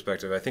Masonic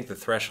perspective, I think the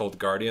threshold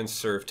guardians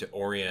serve to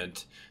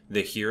orient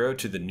the hero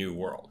to the new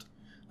world.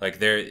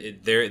 They're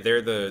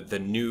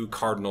the new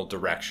cardinal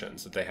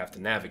directions that they have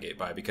to navigate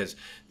by, because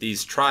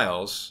these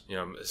trials,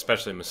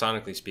 especially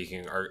Masonically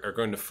speaking, are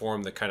going to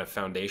form the kind of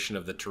foundation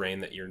of the terrain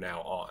that you're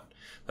now on.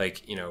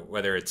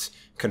 Whether it's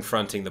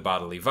confronting the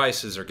bodily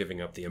vices or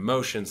giving up the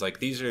emotions,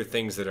 these are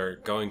things that are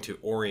going to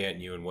orient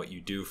you in what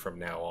you do from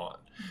now on.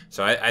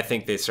 So I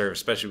think they serve,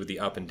 especially with the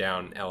up and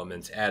down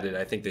elements added,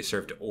 I think they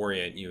serve to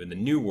orient you in the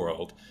new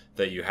world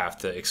that you have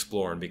to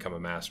explore and become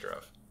a master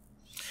of.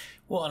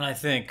 Well, and I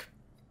think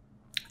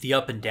the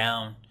up and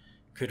down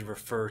could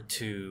refer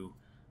to,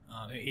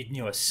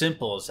 as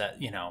simple as that,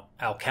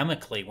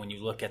 alchemically, when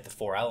you look at the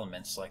 4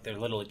 elements, they're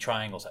literally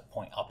triangles that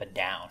point up and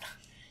down,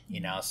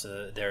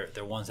 so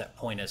they're ones that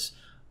point us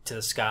to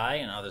the sky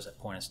and others that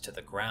point us to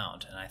the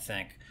ground. And I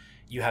think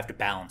you have to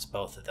balance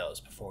both of those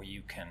before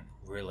you can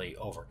really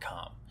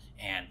overcome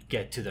and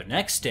get to the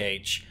next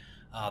stage,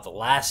 the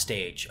last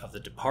stage of the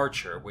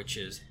departure, which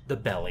is the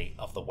belly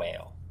of the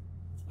whale.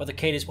 Brother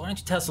Cadis, why don't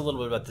you tell us a little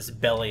bit about this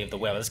belly of the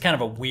whale? It's kind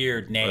of a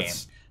weird name.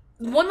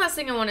 One last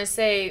thing I want to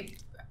say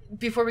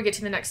before we get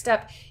to the next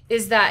step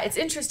is that it's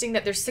interesting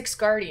that there's 6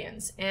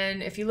 guardians.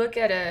 And if you look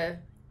at a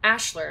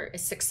ashlar,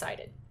 it's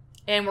 6-sided.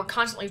 And we're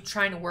constantly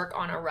trying to work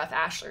on our rough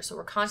ashlar. So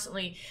we're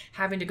constantly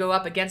having to go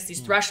up against these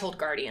threshold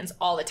guardians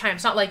all the time.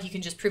 It's not like you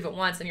can just prove it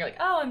once and you're like,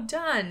 oh, I'm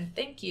done.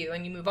 Thank you.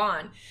 And you move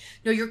on.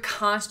 No, you're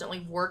constantly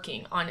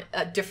working on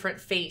a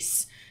different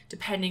face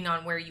depending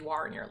on where you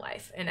are in your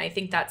life. And I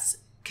think that's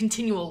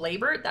continual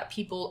labor that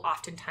people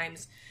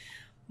oftentimes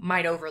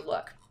might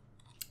overlook.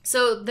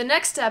 So the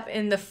next step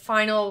in the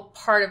final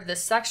part of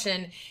this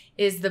section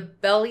is the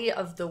belly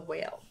of the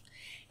whale.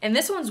 And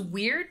this one's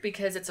weird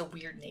because it's a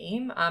weird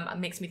name. It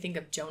makes me think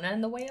of Jonah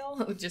and the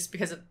whale, just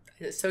because of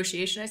the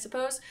association, I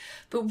suppose.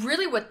 But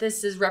really what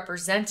this is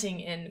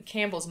representing in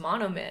Campbell's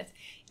monomyth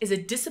is a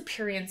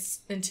disappearance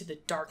into the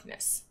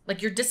darkness.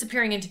 Like you're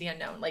disappearing into the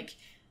unknown. Like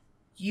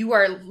you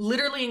are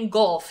literally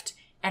engulfed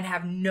and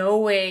have no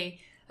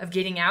way of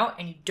getting out,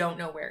 and you don't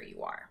know where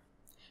you are.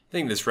 I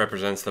think this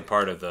represents the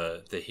part of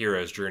the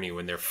hero's journey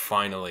when they're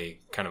finally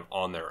kind of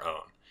on their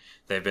own.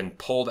 They've been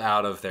pulled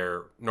out of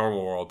their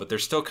normal world, but they're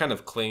still kind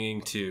of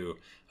clinging to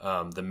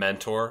the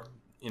mentor,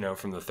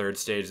 from the third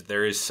stage.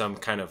 There is some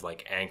kind of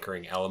like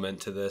anchoring element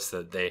to this,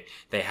 that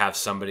they have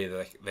somebody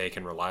that they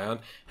can rely on.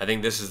 I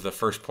think this is the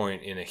first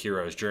point in a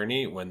hero's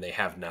journey when they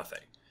have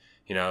nothing.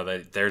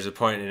 That there's a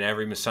point in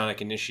every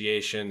Masonic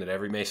initiation that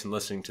every Mason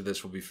listening to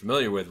this will be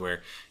familiar with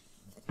where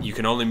you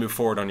can only move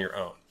forward on your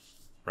own.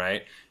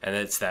 Right? And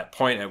it's that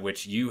point at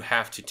which you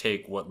have to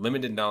take what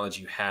limited knowledge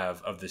you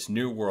have of this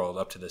new world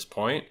up to this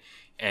point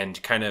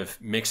and kind of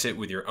mix it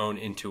with your own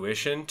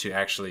intuition to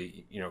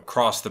actually,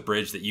 cross the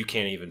bridge that you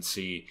can't even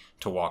see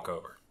to walk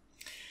over.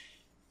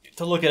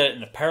 To look at it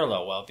in a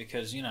parallel well,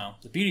 because,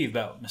 the beauty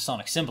about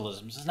Masonic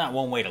symbolism is there's not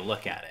one way to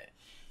look at it.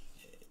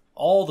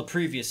 All the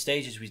previous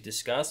stages we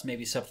discussed may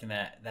be something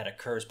that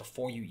occurs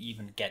before you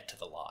even get to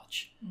the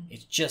lodge. Mm-hmm.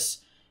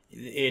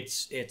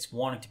 It's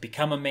wanting to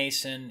become a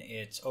Mason.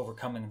 It's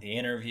overcoming the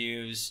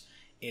interviews.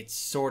 It's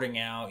sorting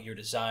out your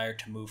desire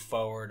to move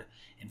forward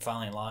and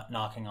finally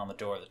knocking on the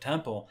door of the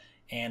temple.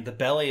 And the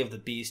belly of the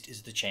beast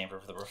is the chamber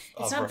of reflection.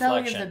 It's not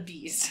belly of the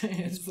beast.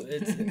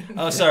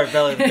 Oh, sorry,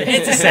 belly of the beast.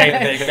 It's the same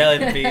thing. Belly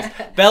of the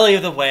beast. Belly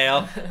of the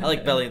whale. I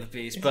like belly of the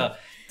beast. But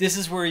this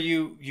is where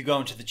you go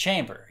into the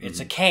chamber. It's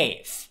a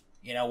cave.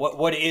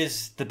 What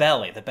is the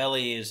belly? The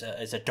belly is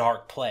a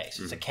dark place.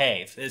 It's a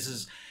cave. This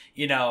is,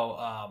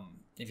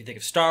 if you think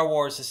of Star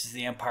Wars, this is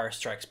The Empire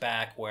Strikes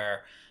Back,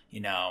 where,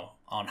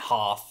 on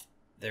Hoth,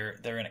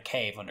 they're in a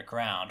cave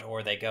underground,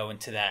 or they go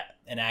into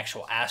an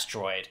actual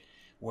asteroid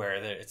where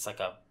it's like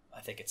I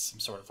think it's some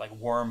sort of like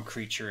worm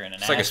creature in an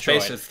asteroid. It's like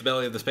a space. It's the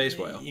belly of the space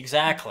whale.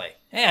 Exactly.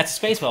 Yeah, it's a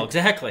space whale.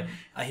 Exactly.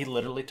 He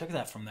literally took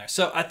that from there.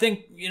 So I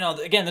think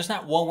again, there's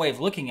not one way of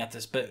looking at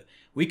this, but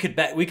we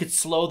could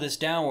slow this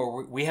down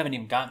where we haven't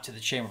even gotten to the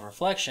chamber of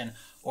reflection,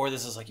 or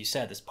this is like you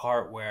said, this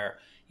part where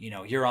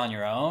you're on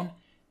your own.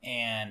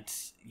 And,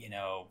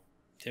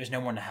 there's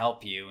no one to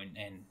help you,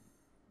 and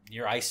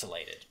you're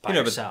isolated by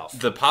yourself.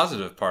 But the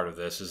positive part of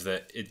this is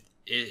that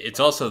it's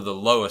also the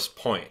lowest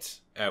point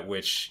at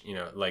which,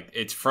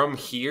 it's from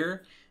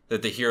here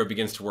that the hero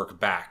begins to work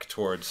back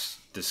towards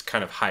this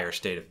kind of higher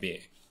state of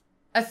being.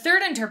 A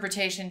third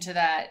interpretation to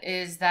that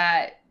is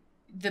that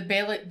the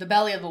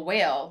belly of the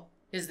whale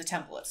is the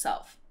temple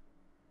itself.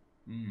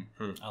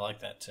 I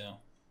like that too.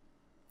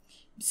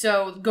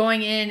 So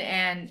going in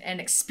and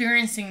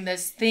experiencing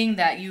this thing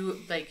that you,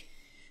 like,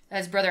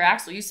 as Brother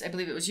Axel, I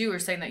believe it was you, were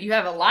saying that you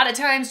have a lot of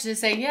times to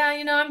say, yeah,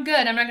 I'm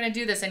good. I'm not going to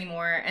do this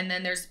anymore. And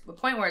then there's a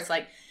point where it's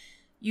like,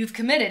 you've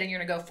committed and you're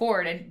going to go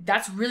forward. And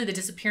that's really the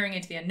disappearing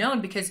into the unknown,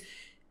 because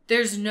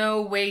there's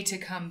no way to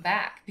come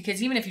back.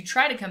 Because even if you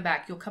try to come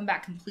back, you'll come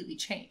back completely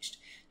changed.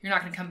 You're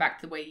not going to come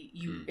back the way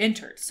you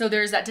entered. So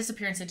there's that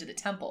disappearance into the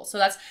temple. So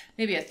that's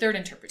maybe a third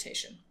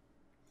interpretation.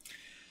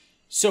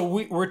 So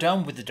we're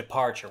done with the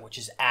departure, which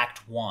is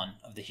Act 1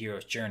 of the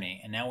hero's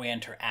journey. And now we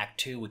enter Act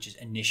 2, which is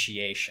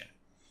initiation.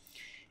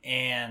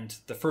 And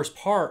the first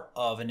part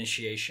of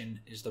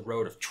initiation is the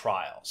road of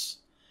trials.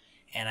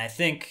 And I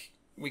think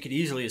we could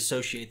easily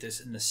associate this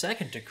in the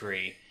second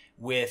degree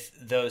with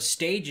those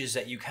stages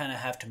that you kind of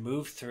have to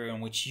move through in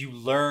which you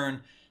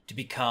learn to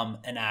become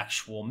an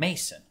actual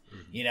Mason.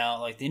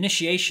 Like the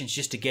initiation is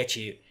just to get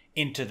you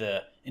into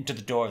the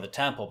door of the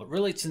temple, but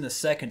really it's in the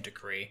second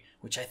degree,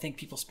 which I think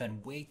people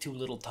spend way too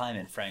little time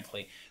in,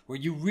 frankly, where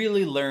you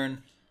really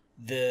learn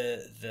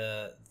the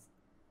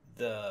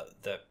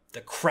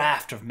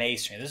craft of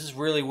Masonry. This is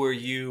really where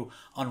you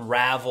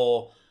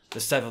unravel the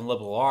 7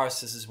 liberal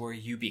arts. This is where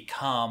you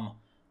become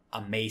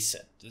a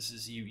Mason. This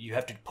is you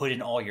have to put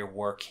in all your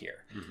work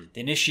here. The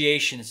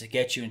initiation is to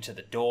get you into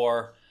the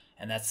door,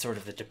 and that's sort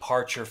of the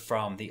departure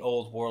from the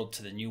old world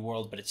to the new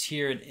world. But it's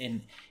here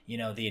in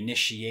the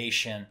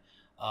initiation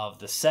of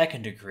the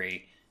second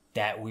degree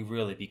that we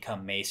really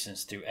become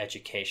Masons through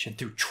education,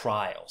 through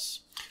trials.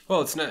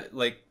 Well, it's not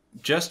like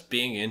just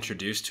being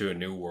introduced to a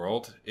new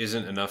world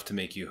isn't enough to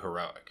make you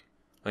heroic.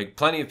 Like,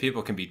 plenty of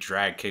people can be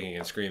dragged kicking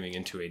and screaming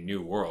into a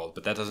new world,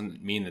 but that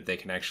doesn't mean that they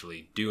can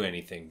actually do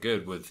anything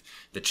good with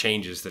the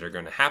changes that are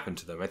going to happen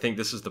to them. I think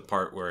this is the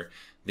part where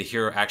the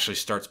hero actually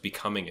starts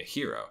becoming a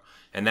hero.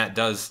 And that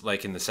does,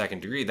 like in the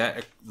second degree,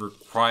 that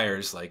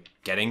requires like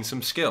getting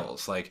some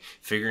skills, like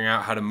figuring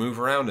out how to move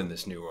around in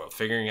this new world,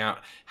 figuring out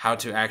how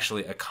to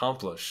actually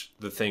accomplish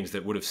the things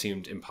that would have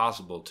seemed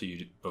impossible to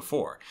you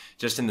before.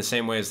 Just in the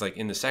same way as like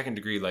in the second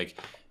degree, like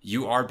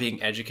you are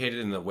being educated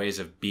in the ways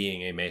of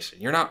being a Mason.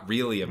 You're not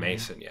really a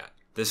Mason yet.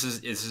 This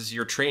is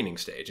your training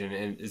stage, and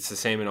it's the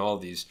same in all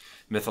of these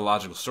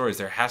mythological stories.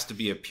 There has to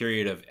be a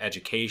period of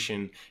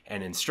education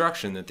and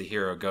instruction that the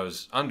hero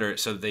goes under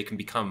so that they can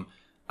become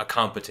a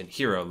competent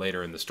hero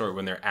later in the story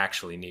when they're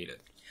actually needed.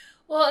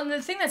 Well, and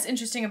the thing that's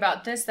interesting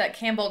about this that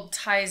Campbell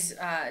ties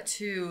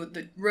to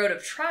the road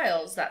of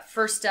trials, that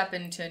first step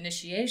into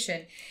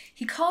initiation,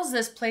 he calls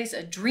this place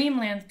a dream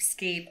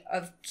landscape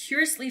of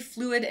curiously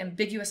fluid,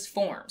 ambiguous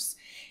forms.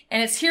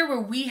 And it's here where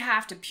we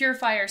have to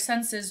purify our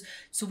senses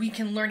so we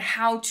can learn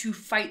how to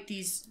fight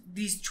these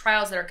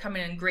trials that are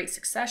coming in great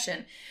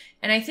succession.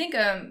 And I think,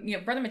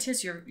 Brother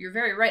Matthias, you're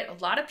very right.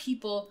 A lot of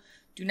people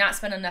do not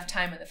spend enough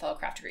time in the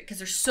Fellowcraft degree because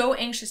they're so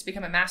anxious to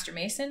become a Master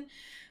Mason.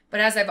 But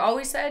as I've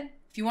always said,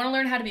 if you want to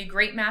learn how to be a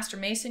great Master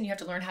Mason, you have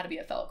to learn how to be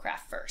a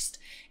Fellowcraft first.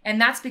 And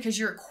that's because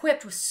you're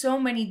equipped with so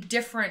many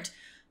different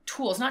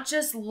tools, not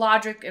just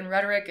logic and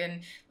rhetoric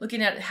and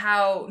looking at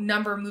how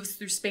number moves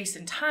through space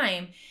and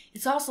time.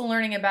 It's also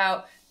learning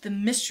about the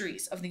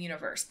mysteries of the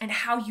universe and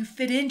how you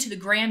fit into the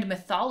grand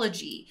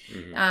mythology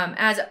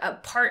as a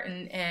part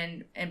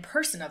and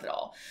person of it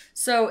all.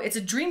 So it's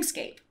a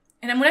dreamscape.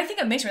 And when I think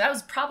of Masonry, that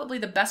was probably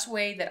the best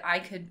way that I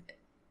could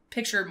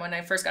picture when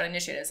I first got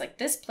initiated. It's like,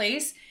 this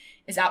place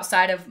is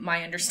outside of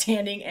my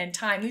understanding and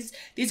time.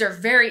 These are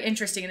very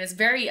interesting, and it's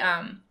very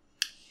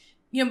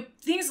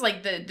things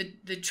like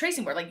the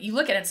tracing board, like you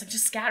look at it, it's like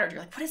just scattered.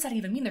 You're like, what does that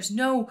even mean? It's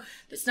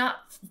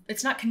not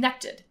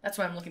connected. That's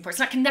what I'm looking for. It's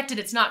not connected.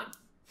 It's not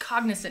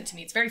cognizant to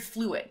me. It's very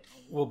fluid.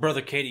 Well,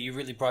 Brother Katie, you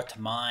really brought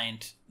to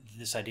mind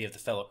this idea of the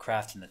fellow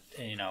craft and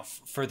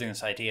furthering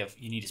this idea of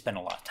you need to spend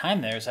a lot of time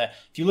there. Is that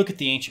if you look at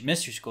the ancient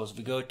mystery schools, if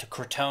we go to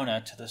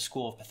Crotona, to the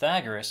school of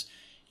Pythagoras,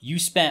 you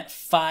spent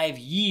 5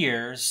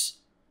 years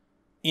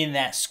in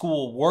that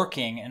school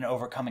working and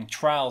overcoming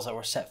trials that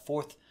were set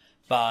forth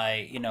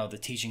by, the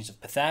teachings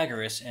of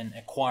Pythagoras and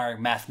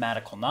acquiring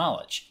mathematical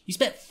knowledge. You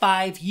spent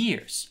 5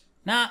 years,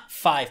 not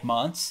 5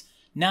 months,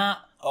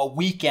 not a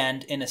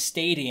weekend in a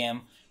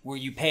stadium where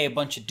you pay a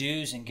bunch of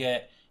dues and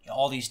get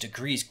all these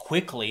degrees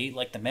quickly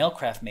like the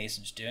Mailcraft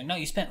Masons doing. No,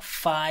 you spent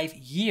 5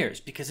 years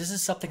because this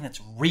is something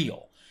that's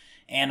real.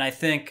 And I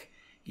think,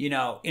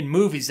 in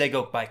movies they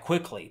go by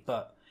quickly,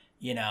 but,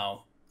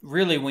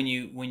 really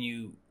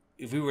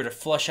if we were to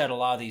flush out a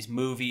lot of these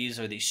movies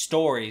or these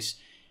stories,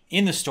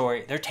 in the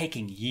story, they're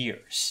taking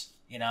years.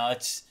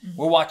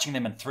 We're watching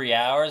them in 3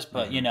 hours,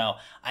 but,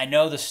 I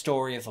know the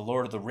story of the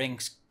Lord of the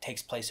Rings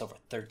takes place over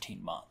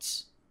 13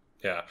 months.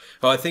 Yeah.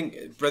 Well, I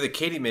think Brother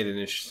Katie made an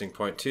interesting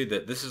point, too,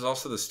 that this is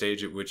also the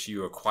stage at which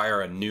you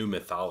acquire a new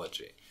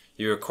mythology.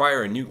 You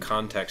acquire a new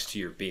context to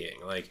your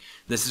being. Like,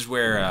 this is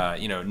where,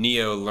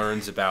 Neo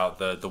learns about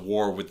the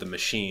war with the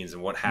machines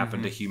and what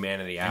happened to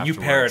humanity afterwards. A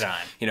new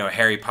paradigm.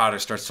 Harry Potter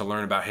starts to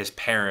learn about his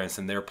parents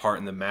and their part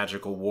in the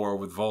magical war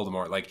with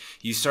Voldemort. Like,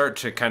 you start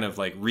to kind of,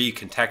 like,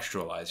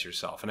 recontextualize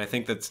yourself. And I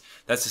think that's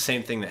the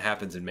same thing that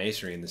happens in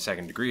Masonry in the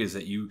second degree, is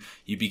that you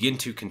begin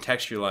to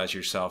contextualize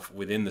yourself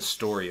within the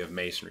story of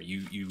Masonry.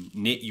 You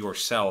knit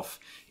yourself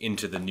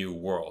into the new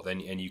world.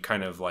 And you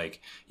kind of,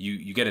 like,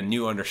 you get a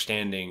new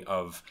understanding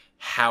of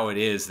how it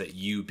is that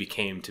you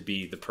became to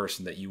be the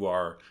person that you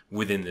are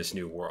within this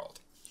new world.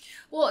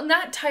 Well, and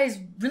that ties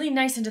really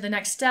nice into the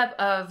next step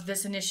of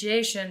this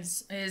initiation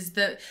is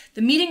the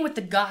meeting with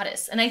the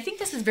goddess. And I think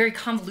this is very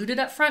convoluted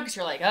up front because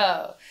you're like,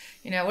 oh,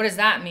 what does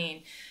that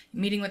mean?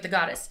 Meeting with the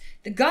goddess.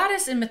 The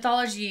goddess in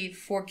mythology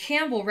for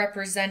Campbell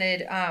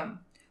represented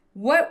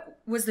what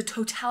was the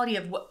totality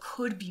of what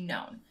could be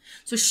known.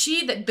 So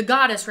the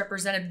goddess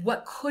represented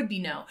what could be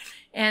known.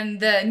 And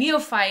the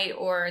neophyte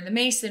or the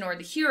Mason or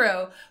the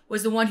hero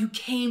was the one who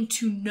came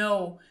to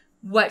know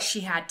what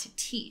she had to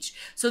teach.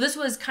 So this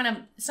was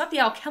it's not the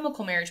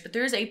alchemical marriage, but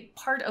there's a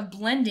part of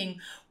blending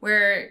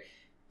where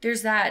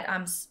there's that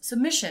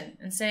submission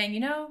and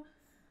saying,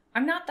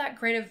 I'm not that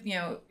great of,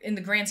 in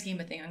the grand scheme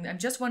of things. I'm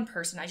just one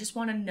person. I just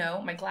want to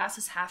know. My glass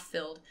is half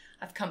filled.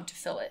 I've come to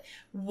fill it.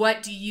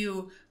 What do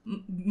you,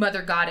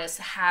 Mother Goddess,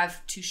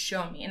 have to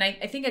show me? And I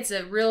think it's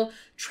a real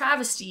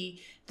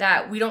travesty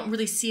that we don't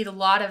really see a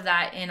lot of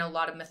that in a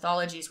lot of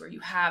mythologies where you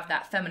have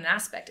that feminine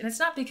aspect. And it's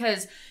not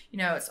because,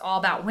 it's all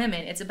about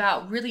women. It's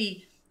about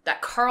really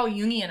that Carl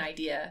Jungian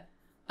idea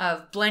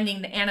of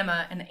blending the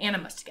anima and the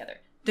animus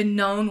together, the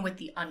known with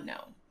the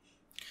unknown.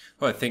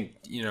 Well, I think,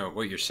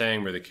 what you're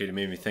saying, Brother Katie,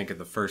 made me think of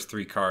the first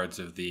 3 cards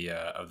of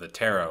the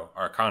tarot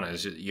arcana.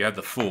 Is you have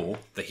the fool,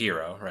 the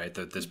hero, right?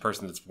 This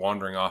person that's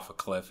wandering off a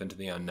cliff into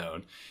the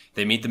unknown.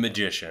 They meet the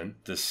magician,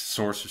 this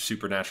source of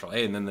supernatural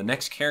aid. And then the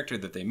next character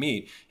that they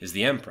meet is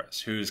the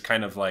empress, who's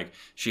kind of like,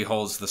 she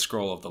holds the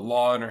scroll of the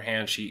law in her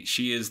hand.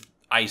 She is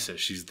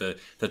Isis. She's the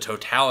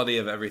totality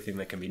of everything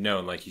that can be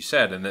known, like you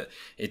said. And that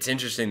it's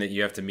interesting that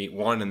you have to meet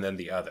one and then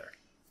the other.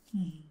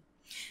 Mm-hmm.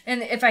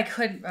 And if I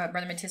could,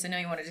 Brother Matisse, I know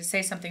you wanted to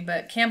say something,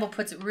 but Campbell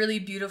puts it really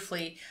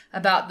beautifully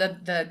about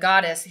the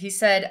goddess. He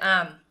said,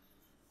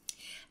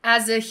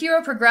 as the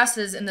hero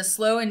progresses in the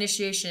slow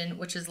initiation,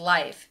 which is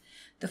life,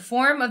 the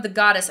form of the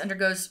goddess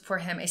undergoes for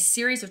him a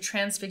series of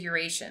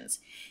transfigurations.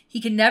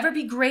 He can never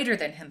be greater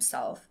than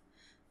himself,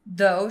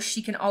 though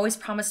she can always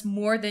promise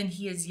more than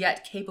he is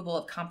yet capable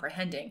of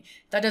comprehending.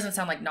 That doesn't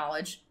sound like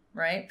knowledge,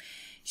 right?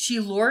 She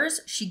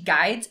lures, she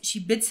guides, she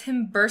bids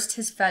him burst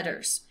his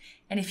fetters.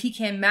 And if he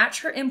can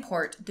match her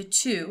import, the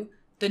two,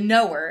 the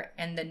knower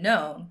and the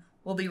known,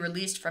 will be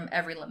released from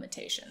every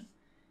limitation.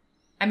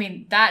 I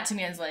mean, that to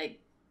me is like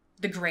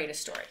the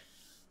greatest story.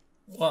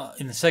 Well,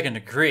 in the second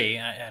degree,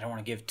 I don't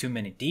want to give too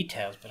many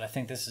details, but I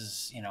think this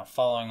is,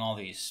 following all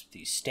these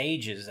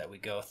stages that we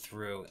go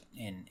through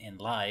in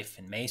life,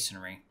 in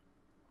Masonry,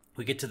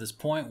 we get to this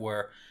point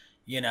where,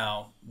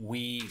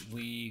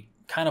 we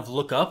kind of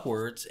look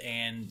upwards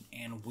and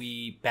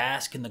we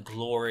bask in the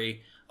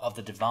glory of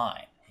the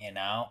divine,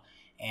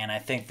 And I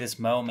think this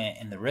moment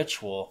in the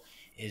ritual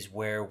is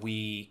where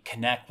we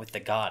connect with the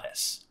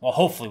goddess. Well,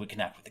 hopefully we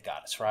connect with the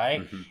goddess,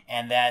 right? Mm-hmm.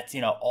 And that,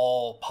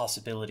 all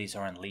possibilities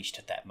are unleashed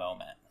at that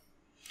moment.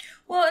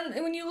 Well,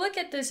 and when you look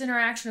at this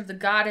interaction of the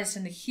goddess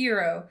and the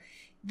hero,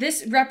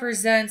 this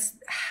represents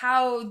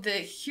how the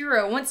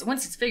hero, once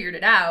it's figured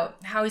it out,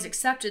 how he's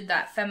accepted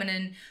that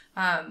feminine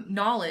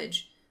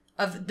knowledge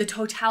of the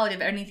totality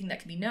of anything that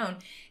can be known,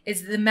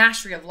 is the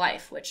mastery of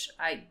life, which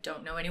I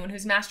don't know anyone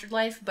who's mastered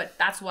life, but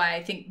that's why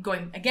I think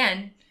going,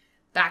 again,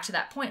 back to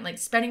that point, like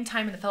spending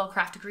time in the fellow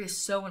craft degree is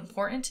so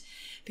important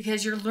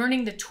because you're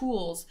learning the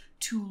tools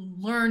to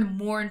learn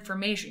more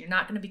information. You're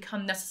not going to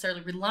become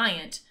necessarily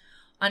reliant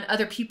on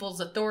other people's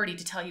authority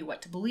to tell you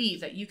what to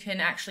believe, that you can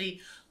actually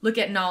look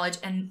at knowledge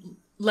and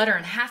letter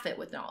and half it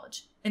with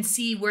knowledge and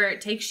see where it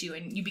takes you,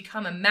 and you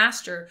become a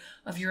master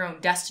of your own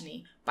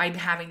destiny by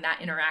having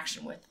that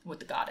interaction with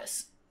the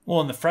goddess. Well,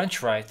 in the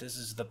French Rite, this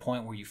is the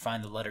point where you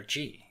find the letter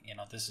G.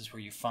 This is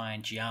where you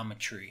find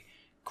geometry,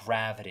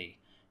 gravity,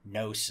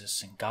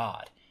 gnosis, and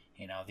God.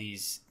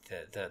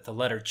 The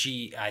letter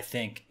G, I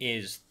think,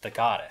 is the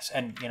goddess.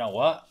 And you know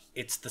what?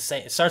 It's the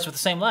same. It starts with the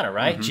same letter,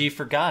 right? Mm-hmm. G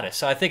for goddess.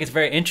 So I think it's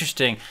very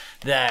interesting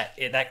that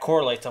that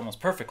correlates almost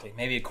perfectly.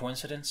 Maybe a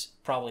coincidence?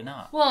 Probably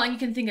not. Well, and you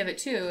can think of it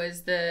too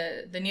as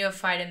the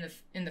neophyte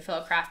in the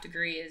fellow craft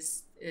degree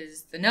is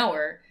the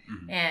knower,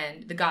 mm-hmm.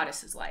 and the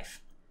goddess is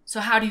life. So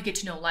how do you get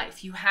to know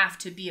life? You have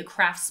to be a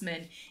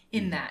craftsman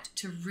in mm-hmm. that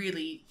to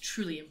really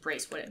truly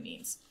embrace what it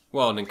means.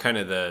 Well, and in kind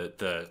of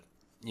the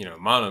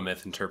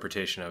monomyth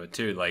interpretation of it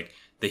too, like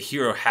the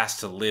hero has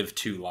to live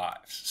two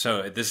lives.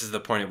 So this is the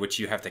point at which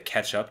you have to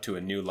catch up to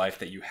a new life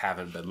that you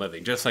haven't been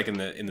living. Just like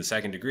in the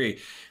second degree,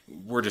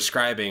 we're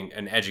describing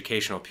an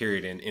educational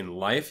period in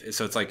life.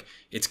 So it's like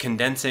it's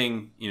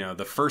condensing,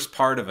 the first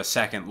part of a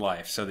second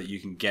life so that you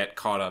can get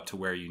caught up to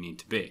where you need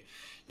to be.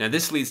 Now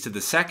this leads to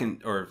the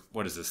second, or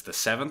what is this, the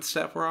seventh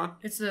step we're on?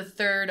 It's the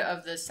third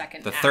of the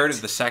second act. The third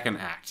of the second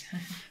act.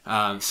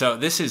 So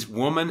this is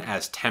woman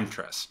as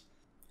temptress.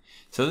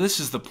 So this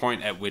is the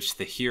point at which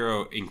the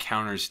hero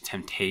encounters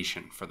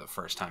temptation for the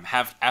first time,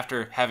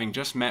 after having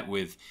just met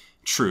with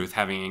truth,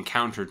 having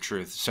encountered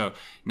truth. So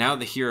now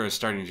the hero is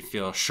starting to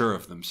feel sure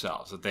of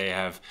themselves, that they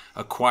have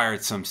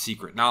acquired some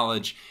secret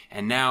knowledge,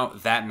 and now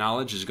that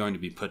knowledge is going to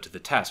be put to the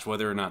test,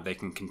 whether or not they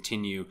can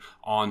continue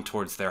on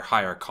towards their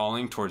higher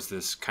calling, towards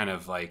this kind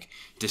of like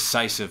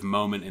decisive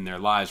moment in their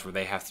lives where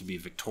they have to be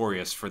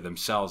victorious for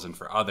themselves and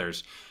for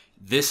others.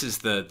 This is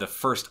the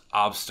first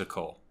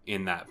obstacle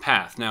in that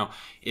path. Now,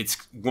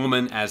 it's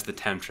woman as the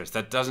temptress.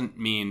 That doesn't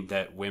mean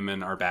that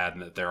women are bad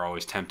and that they're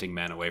always tempting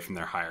men away from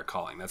their higher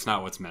calling. That's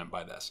not what's meant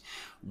by this.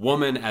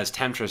 Woman as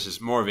temptress is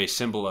more of a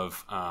symbol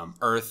of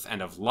earth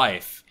and of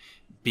life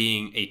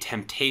being a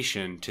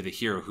temptation to the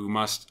hero who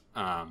must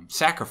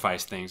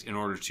sacrifice things in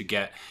order to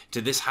get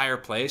to this higher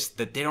place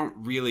that they don't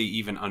really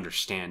even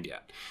understand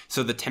yet.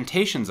 So the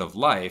temptations of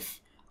life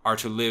are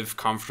to live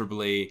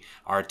comfortably,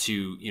 are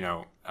to,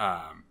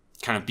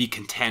 kind of be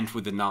content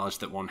with the knowledge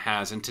that one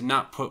has and to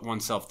not put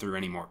oneself through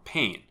any more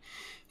pain.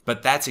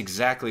 But that's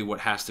exactly what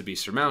has to be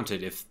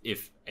surmounted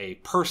if a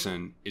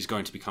person is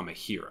going to become a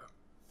hero.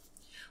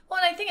 Well,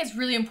 and I think it's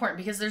really important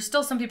because there's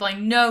still some people I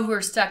know who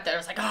are stuck that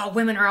are like, oh,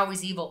 women are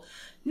always evil.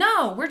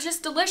 No, we're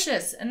just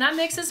delicious. And that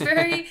makes us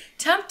very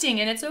tempting,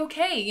 and it's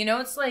okay.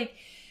 It's like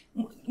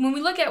when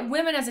we look at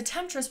women as a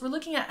temptress, we're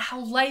looking at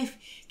how life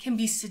can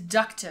be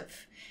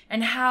seductive,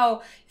 and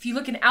how if you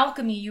look in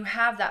alchemy, you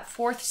have that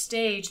fourth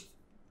stage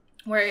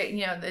where,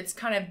 it's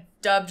kind of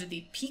dubbed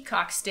the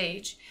peacock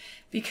stage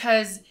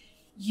because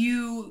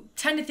you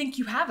tend to think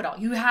you have it all.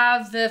 You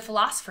have the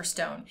philosopher's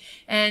stone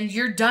and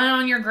you're done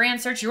on your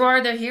grand search. You are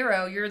the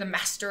hero. You're the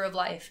master of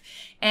life.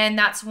 And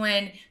that's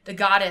when the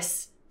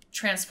goddess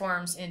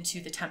transforms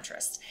into the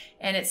temptress.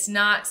 And it's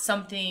not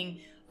something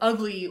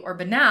ugly or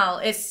banal.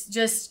 It's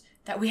just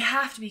that we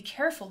have to be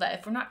careful that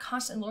if we're not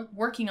constantly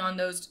working on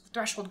those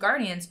threshold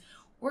guardians,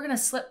 we're going to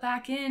slip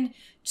back in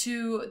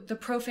to the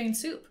profane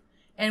soup.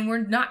 And we're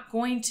not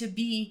going to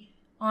be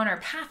on our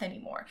path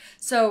anymore.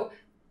 So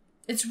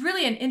it's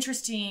really an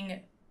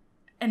interesting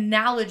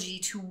analogy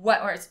to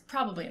what, or it's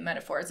probably a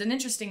metaphor. It's an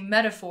interesting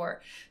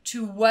metaphor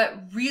to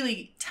what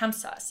really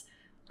tempts us.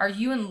 Are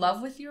you in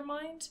love with your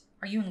mind?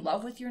 Are you in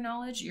love with your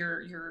knowledge,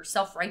 your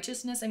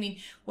self-righteousness? I mean,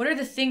 what are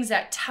the things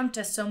that tempt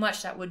us so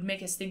much that would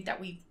make us think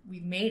that we've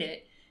made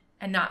it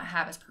and not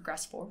have us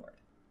progress forward?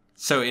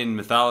 So in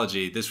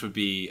mythology, this would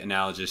be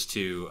analogous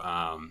to,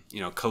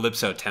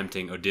 Calypso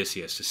tempting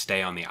Odysseus to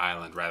stay on the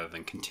island rather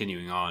than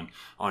continuing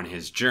on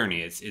his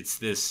journey. It's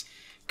this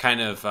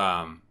kind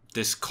of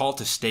this call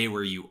to stay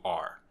where you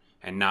are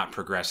and not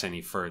progress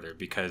any further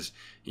because,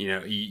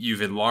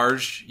 you've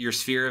enlarged your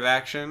sphere of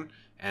action.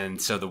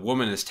 And so the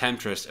woman as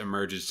temptress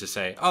emerges to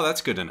say, oh,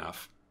 that's good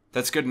enough.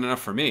 That's good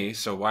enough for me.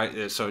 So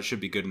it should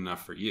be good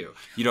enough for you.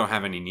 You don't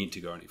have any need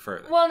to go any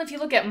further. Well, and if you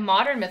look at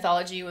modern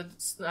mythology with,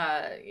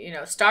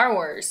 Star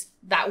Wars,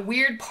 that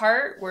weird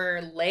part where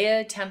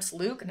Leia tempts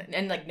Luke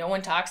and like no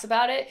one talks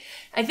about it.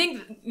 I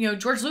think,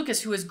 George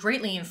Lucas, who was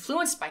greatly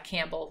influenced by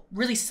Campbell,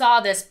 really saw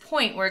this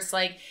point where it's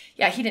like,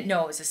 yeah, he didn't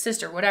know it was his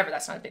sister, whatever.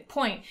 That's not a big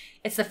point.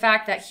 It's the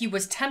fact that he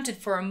was tempted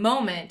for a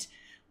moment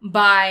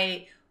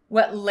by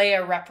what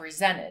Leia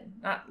represented,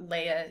 not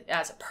Leia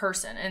as a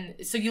person.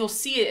 And so you'll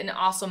see it in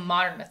also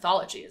modern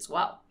mythology as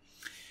well.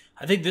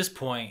 I think this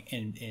point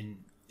in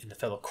the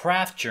fellow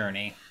craft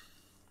journey,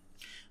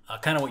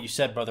 kind of what you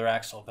said, Brother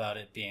Axel, about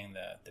it being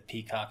the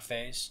peacock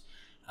phase.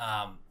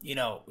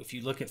 If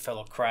you look at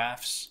fellow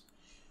crafts,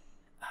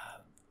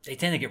 they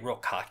tend to get real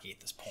cocky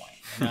at this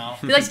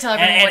point. They like to tell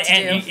everyone what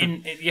to do.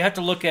 And you have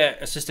to look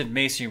at assisted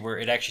masonry where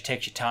it actually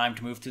takes you time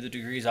to move through the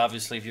degrees.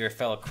 Obviously, if you're a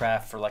fellow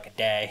craft for like a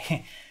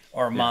day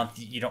or a month,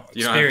 you don't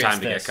experience have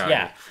time this. To get cocky.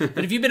 Yeah,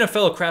 but if you've been a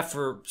fellow craft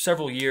for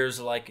several years,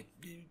 like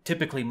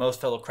typically most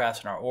fellow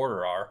crafts in our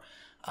order are,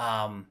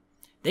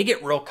 they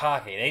get real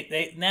cocky.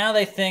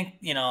 They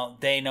think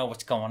they know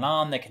what's going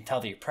on. They can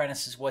tell the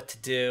apprentices what to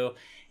do,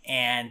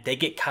 and they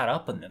get caught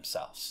up in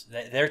themselves.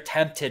 They're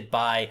tempted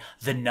by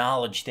the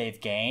knowledge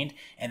they've gained,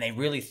 and they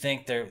really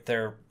think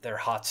they're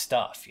hot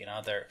stuff.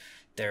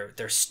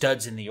 They're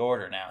studs in the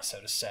order now,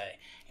 so to say,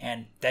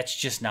 and that's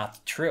just not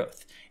the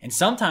truth. And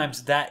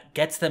sometimes that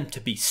gets them to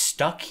be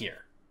stuck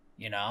here,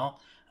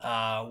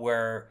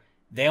 where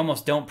they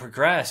almost don't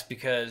progress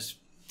because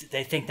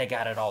they think they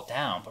got it all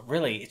down. But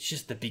really, it's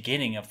just the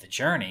beginning of the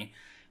journey.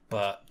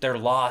 But they're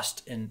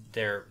lost in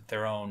their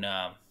own,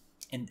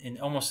 in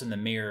almost in the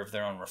mirror of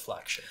their own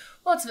reflection.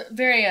 Well, it's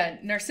very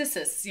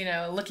Narcissus,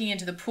 looking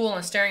into the pool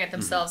and staring at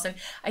themselves. And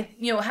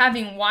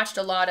having watched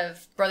a lot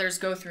of brothers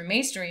go through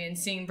masonry and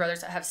seeing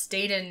brothers that have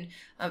stayed in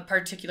a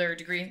particular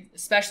degree,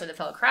 especially the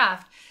fellow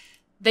craft,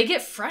 they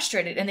get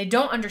frustrated and they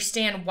don't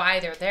understand why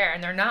they're there,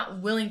 and they're not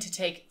willing to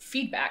take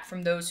feedback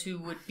from those who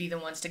would be the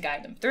ones to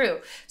guide them through.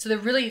 So they're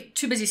really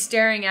too busy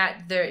staring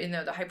at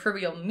the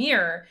hyperboreal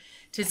mirror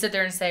to sit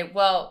there and say,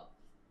 well,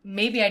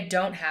 maybe I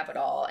don't have it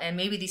all, and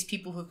maybe these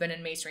people who've been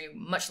in masonry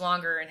much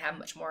longer and have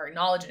much more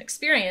knowledge and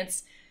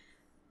experience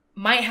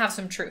might have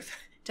some truth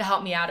to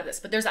help me out of this.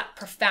 But there's that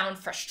profound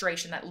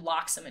frustration that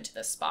locks them into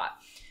this spot,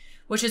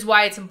 which is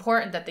why it's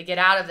important that they get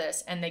out of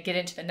this and they get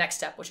into the next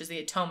step, which is the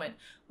atonement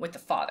with the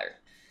Father.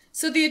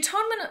 So the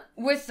atonement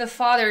with the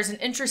Father is an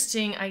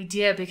interesting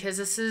idea because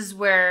this is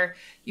where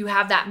you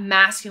have that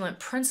masculine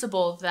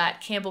principle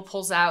that Campbell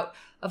pulls out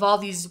of all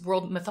these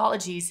world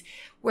mythologies,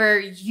 where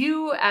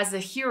you as the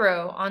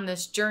hero on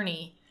this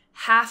journey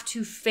have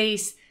to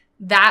face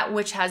that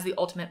which has the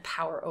ultimate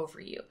power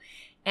over you.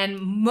 And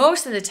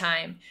most of the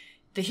time,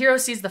 the hero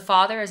sees the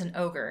Father as an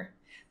ogre,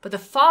 but the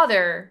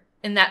Father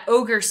in that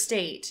ogre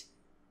state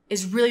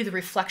is really the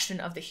reflection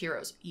of the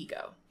hero's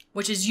ego,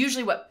 which is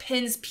usually what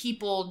pins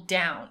people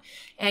down.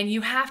 And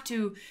you have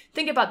to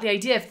think about the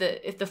idea,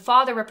 if the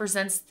Father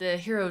represents the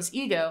hero's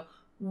ego,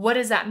 what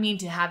does that mean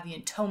to have the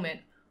atonement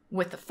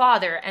with the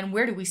Father? And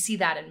where do we see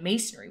that in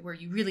Masonry, where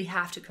you really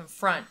have to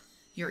confront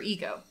your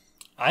ego?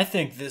 I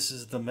think this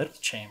is the middle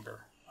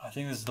chamber. I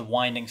think this is the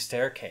winding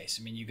staircase.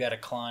 I mean, you got to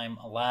climb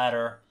a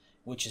ladder,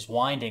 which is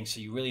winding, so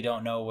you really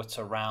don't know what's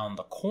around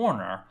the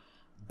corner,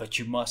 but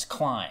you must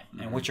climb. Mm-hmm.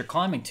 And what you're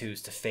climbing to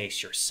is to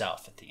face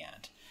yourself at the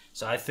end.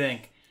 So I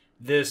think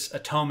this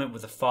atonement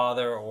with the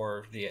Father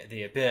or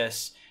the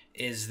abyss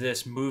is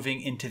this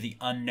moving into the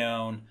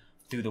unknown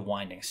through the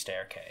winding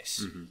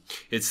staircase. Mm-hmm.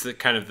 It's the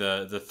kind of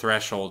the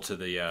threshold to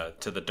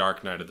the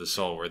dark night of the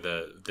soul, where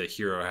the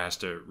hero has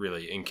to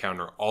really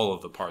encounter all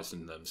of the parts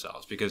in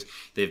themselves, because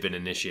they've been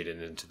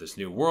initiated into this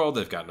new world.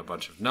 They've gotten a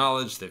bunch of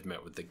knowledge. They've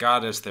met with the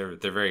goddess. They're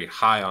very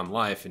high on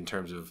life in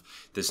terms of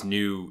this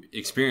new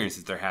experience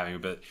that they're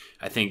having. But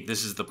I think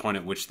this is the point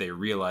at which they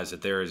realize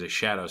that there is a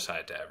shadow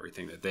side to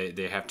everything, that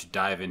they have to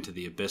dive into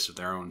the abyss of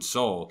their own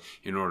soul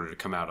in order to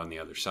come out on the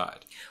other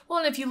side. Well,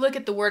 and if you look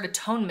at the word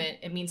atonement,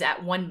 it means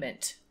at one-ment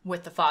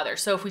with the Father.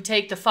 So if we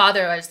take the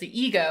Father as the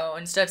ego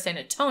instead of saying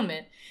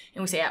atonement,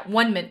 and we say at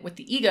one-ment with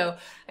the ego,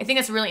 I think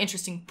that's a really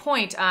interesting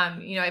point.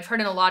 I've heard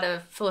in a lot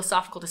of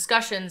philosophical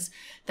discussions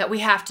that we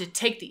have to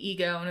take the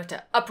ego and we have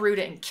to uproot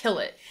it and kill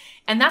it.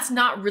 And that's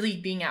not really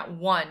being at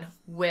one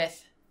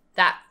with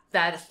that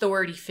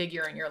authority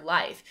figure in your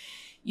life.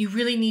 You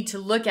really need to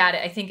look at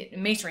it. I think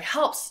Masonry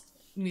helps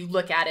you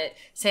look at it,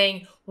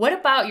 saying, what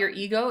about your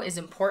ego is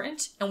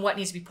important and what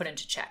needs to be put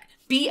into check?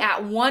 Be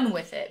at one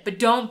with it, but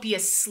don't be a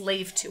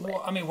slave to it.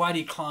 Well, I mean, why do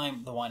you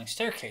climb the winding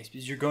staircase?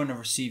 Because you're going to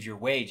receive your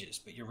wages,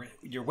 but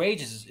your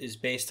wages is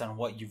based on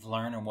what you've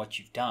learned and what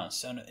you've done.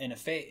 So in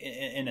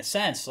a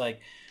sense,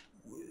 like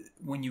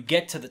when you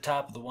get to the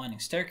top of the winding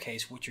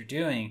staircase, what you're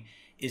doing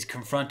is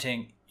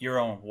confronting your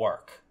own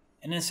work.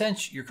 And in a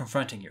sense, you're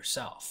confronting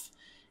yourself.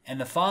 And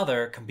the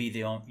Father can be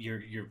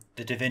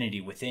the divinity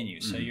within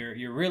you. So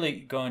you're really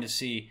going to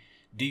see,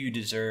 do you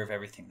deserve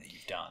everything that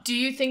you've done? Do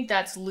you think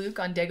that's Luke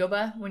on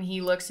Dagobah when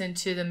he looks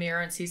into the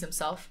mirror and sees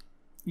himself?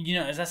 You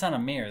know, that's not a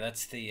mirror.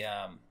 That's the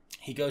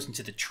he goes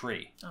into the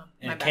tree,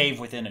 in a cave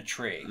within a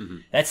tree. Mm-hmm.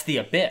 That's the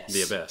abyss.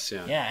 The abyss,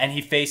 yeah. Yeah, and he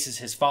faces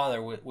his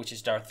father, which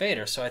is Darth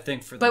Vader. So I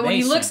think for the But when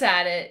Mason, he looks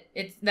at it,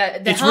 it's the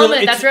helmet.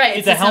 Really, that's right.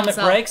 It's the helmet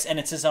breaks, and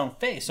it's his own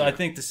face. So I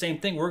think the same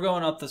thing. We're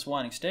going up this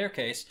winding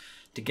staircase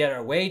to get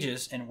our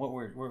wages, and what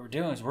we're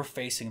doing is we're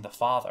facing the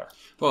Father.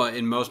 Well,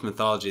 in most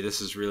mythology, this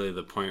is really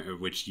the point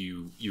at which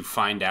you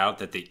find out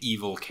that the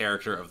evil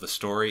character of the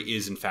story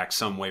is in fact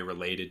some way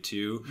related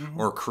to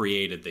or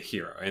created the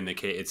hero. In the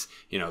case, it's,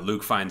 you know,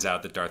 Luke finds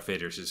out that Darth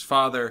Vader is his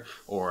father,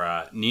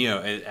 or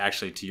Neo.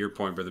 Actually, to your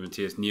point, Brother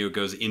Matthias, Neo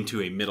goes into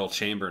a middle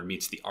chamber and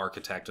meets the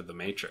architect of the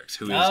Matrix,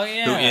 who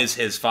is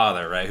his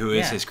father, right? Who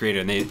is his creator,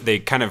 and they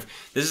kind of,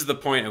 this is the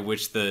point at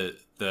which the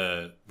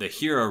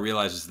hero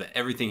realizes that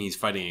everything he's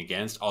fighting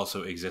against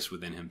also exists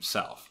within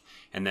himself,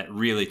 and that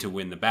really to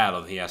win the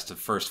battle, he has to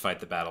first fight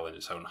the battle in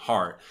his own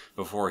heart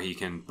before he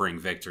can bring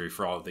victory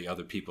for all of the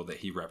other people that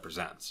he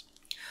represents.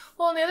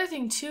 Well, and the other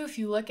thing too, if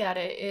you look at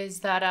it, is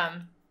that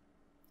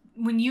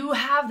when you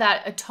have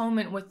that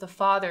atonement with the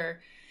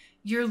Father,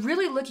 you're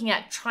really looking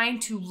at trying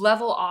to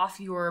level off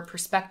your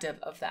perspective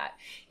of that.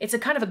 It's a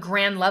kind of a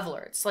grand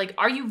leveler. It's like,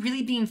 are you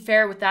really being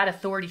fair with that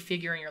authority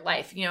figure in your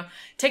life? You know,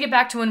 take it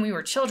back to when we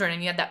were children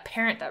and you had that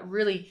parent that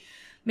really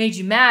made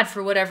you mad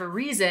for whatever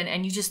reason,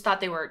 and you just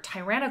thought they were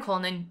tyrannical,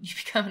 and then you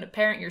become a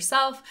parent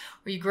yourself,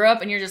 or you grow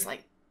up and you're just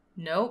like,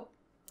 nope,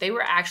 they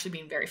were actually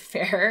being very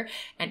fair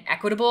and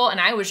equitable, and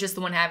I was just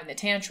the one having the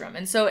tantrum.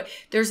 And so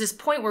there's this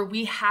point where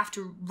we have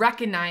to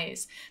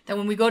recognize that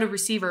when we go to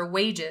receive our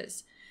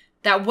wages,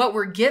 that what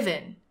we're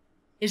given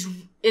is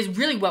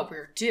really what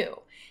we're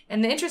due.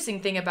 And the interesting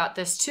thing about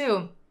this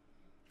too,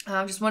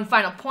 just one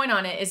final point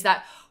on it, is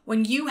that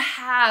when you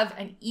have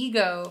an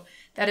ego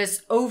that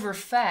is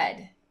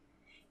overfed,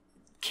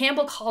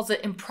 Campbell calls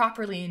it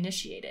improperly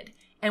initiated.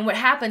 And what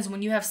happens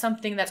when you have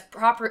something that's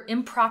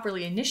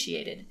improperly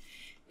initiated,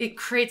 it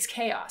creates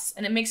chaos.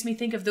 And it makes me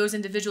think of those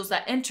individuals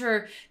that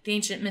enter the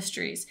ancient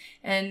mysteries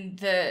and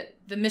the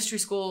mystery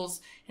schools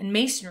and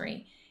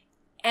Masonry,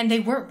 and they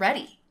weren't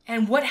ready.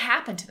 And what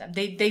happened to them?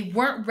 They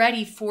weren't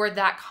ready for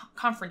that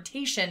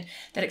confrontation,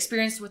 that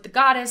experience with the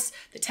goddess,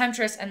 the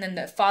temptress, and then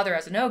the father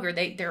as an ogre.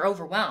 They're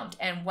overwhelmed.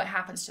 And what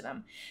happens to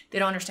them? They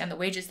don't understand the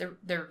wages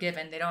they're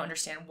given. They don't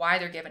understand why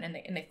they're given, and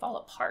they fall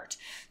apart.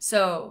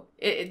 So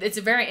it's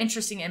a very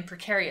interesting and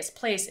precarious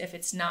place if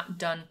it's not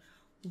done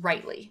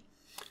rightly.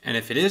 And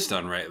if it is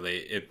done rightly,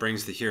 it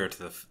brings the hero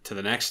to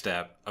the next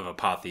step of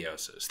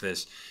apotheosis.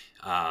 This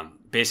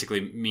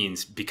basically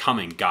means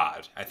becoming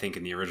God. I think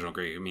in the original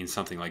Greek it means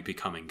something like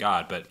becoming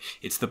God, but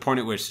it's the point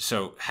at which,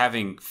 so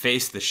having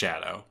faced the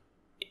shadow,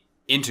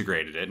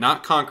 integrated it,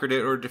 not conquered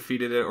it or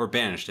defeated it or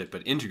banished it,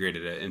 but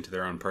integrated it into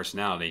their own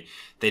personality,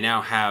 they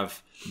now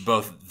have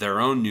both their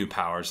own new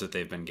powers that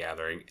they've been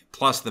gathering,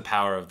 plus the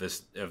power of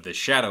this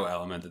shadow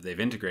element that they've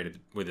integrated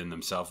within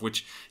themselves,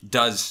 which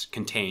does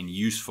contain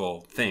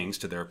useful things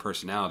to their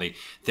personality.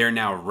 They're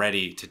now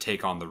ready to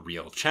take on the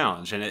real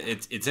challenge. And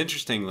it's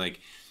interesting,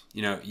 like,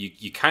 you know,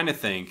 you kind of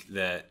think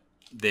that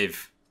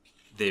they've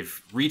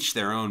reached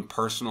their own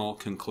personal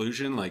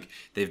conclusion, like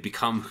they've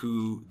become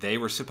who they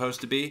were supposed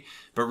to be,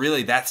 but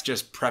really that's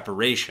just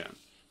preparation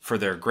for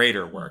their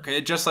greater work.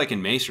 Just like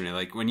in Masonry,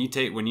 like when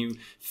you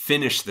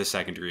finish the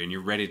second degree and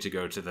you're ready to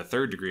go to the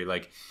third degree,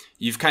 like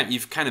you've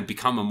kind of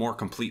become a more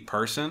complete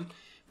person.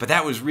 But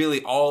that was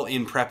really all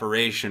in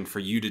preparation for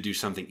you to do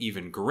something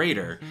even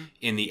greater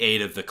in the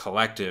aid of the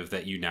collective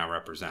that you now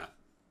represent.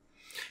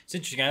 It's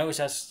interesting. I always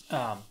ask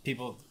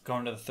people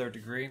going to the third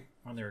degree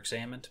when they're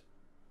examined,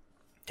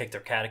 take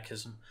their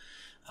catechism.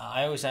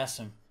 I always ask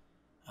them,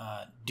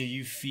 do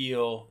you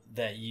feel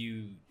that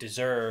you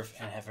deserve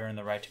and have earned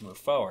the right to move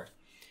forward?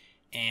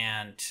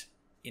 And,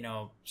 you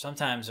know,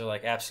 sometimes they're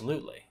like,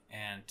 absolutely.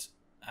 And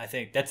I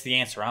think that's the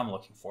answer I'm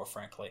looking for,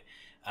 frankly.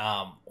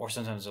 Or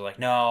sometimes they're like,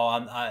 no,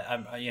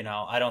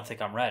 I don't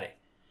think I'm ready.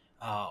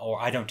 Or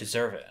I don't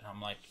deserve it. And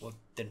I'm like, well,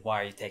 then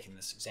why are you taking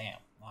this exam?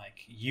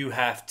 Like, you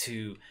have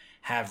to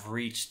have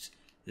reached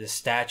the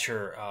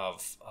stature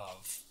of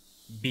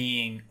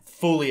being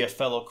fully a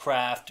fellow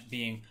craft,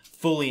 being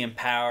fully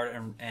empowered,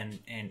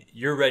 and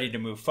you're ready to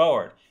move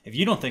forward. If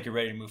you don't think you're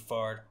ready to move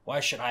forward,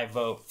 why should I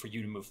vote for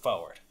you to move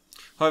forward?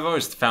 Well, I've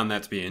always found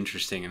that to be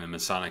interesting in the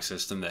Masonic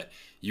system, that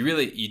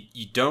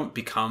you don't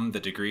become the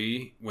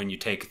degree when you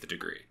take the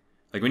degree.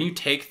 Like when you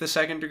take the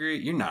second degree,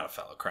 you're not a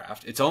fellow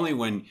craft. It's only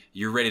when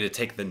you're ready to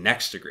take the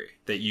next degree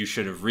that you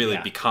should have really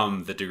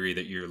become the degree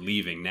that you're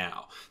leaving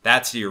now.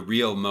 That's your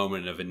real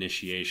moment of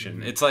initiation.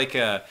 Mm-hmm. It's like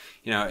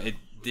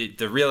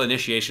the real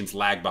initiations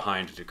lag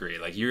behind a degree.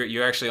 Like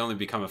you actually only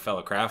become a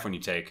fellow craft when you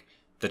take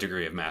the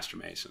degree of Master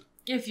Mason.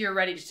 If you're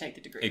ready to take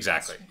the degree.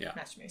 Exactly.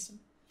 Master Mason.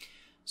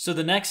 So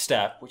the next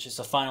step, which is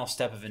the final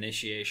step of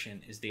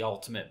initiation, is the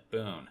ultimate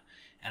boon.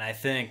 And I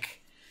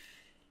think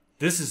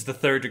this is the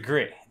third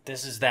degree.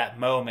 This is that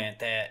moment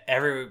that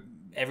every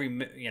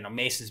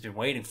Mason's been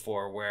waiting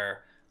for,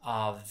 where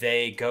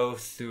they go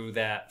through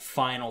that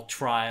final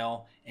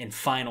trial and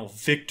final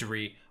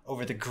victory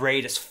over the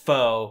greatest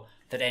foe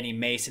that any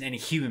Mason, any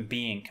human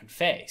being can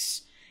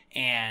face.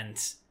 And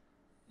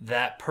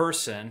that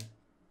person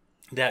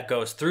that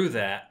goes through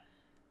that,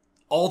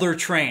 all their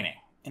training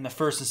in the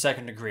first and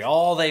second degree,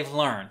 all they've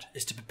learned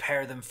is to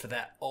prepare them for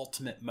that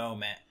ultimate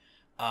moment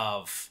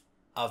of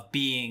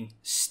being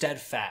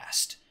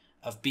steadfast,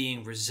 of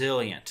being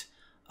resilient,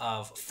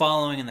 of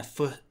following in the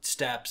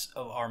footsteps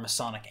of our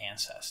Masonic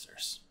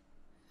ancestors.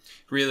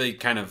 Really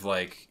kind of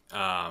like,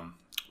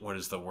 what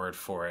is the word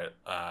for it?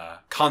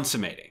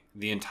 Consummating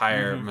the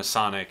entire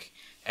Masonic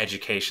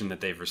education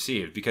that they've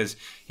received. Because,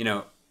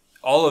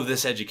 all of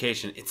this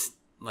education, it's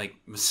like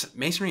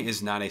Masonry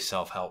is not a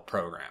self-help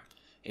program.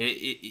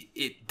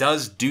 It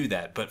does do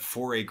that, but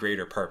for a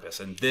greater purpose.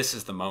 And this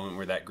is the moment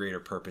where that greater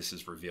purpose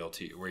is revealed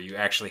to you, where you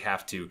actually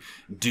have to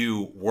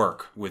do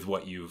work with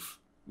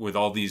with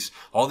all these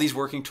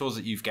working tools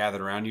that you've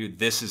gathered around you.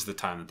 This is the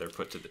time that they're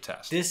put to the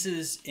test. This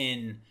is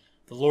in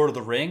the Lord of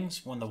the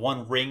Rings, when the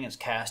one ring is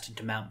cast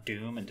into Mount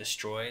Doom and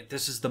destroyed.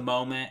 This is the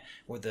moment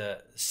where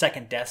the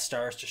second Death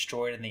Star is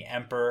destroyed and the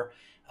Emperor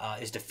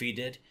is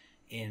defeated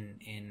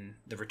in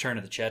the Return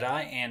of the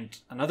Jedi. And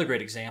another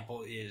great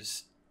example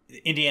is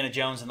Indiana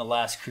Jones and the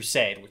Last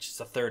Crusade, which is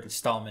the third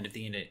installment of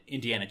the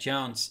Indiana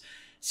Jones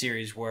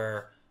series,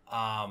 where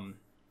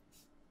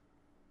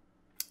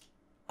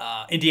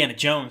Indiana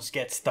Jones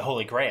gets the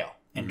Holy Grail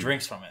and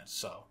drinks from it.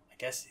 So I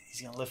guess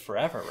he's going to live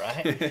forever,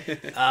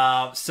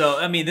 right? So,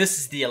 I mean, this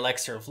is the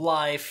elixir of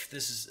life.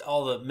 This is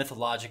all the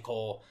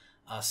mythological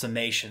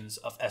summations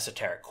of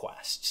esoteric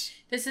quests.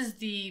 This is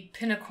the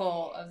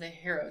pinnacle of the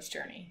hero's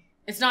journey.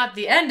 It's not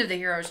the end of the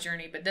hero's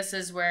journey, but this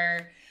is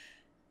where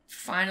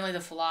finally the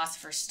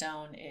Philosopher's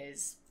Stone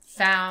is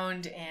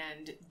found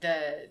and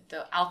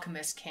the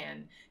alchemist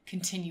can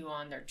continue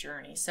on their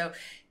journey. So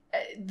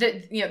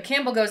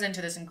Campbell goes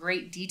into this in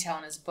great detail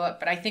in his book,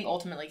 but I think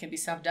ultimately can be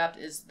summed up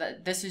is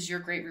that this is your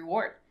great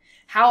reward.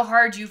 How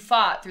hard you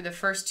fought through the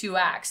first 2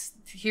 acts.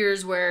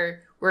 Here's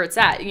where it's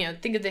at.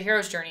 Think of the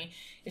hero's journey.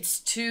 It's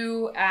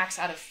 2 acts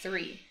out of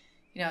 3.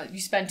 You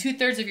spend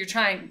 2/3 of your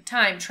time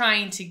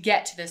trying to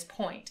get to this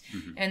point.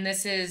 And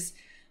this is,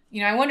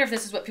 I wonder if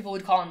this is what people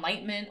would call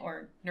enlightenment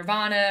or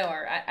nirvana,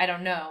 or I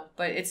don't know,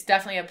 but it's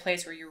definitely a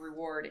place where your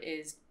reward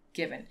is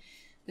given.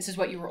 This is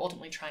what you were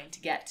ultimately trying to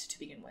get to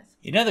begin with.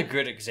 Another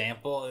good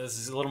example, this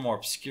is a little more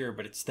obscure,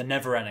 but it's the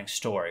never-ending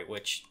story,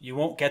 which you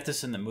won't get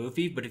this in the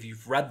movie, but if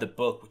you've read the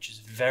book, which is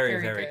very,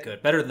 very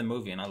good, better than the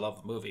movie, and I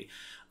love the movie,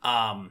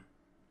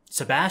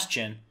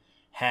 Sebastian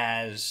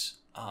has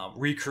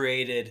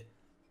recreated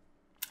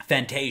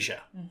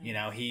Fantasia.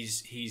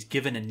 He's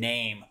given a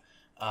name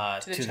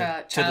to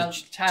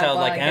the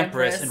childlike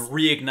Empress and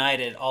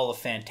reignited all of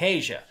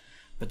Fantasia.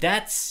 But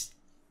that's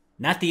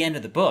not the end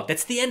of the book.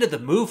 That's the end of the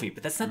movie,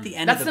 but that's not the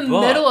end of the book. That's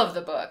the middle of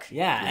the book.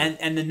 Yeah,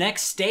 and the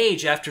next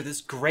stage after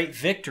this great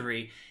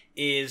victory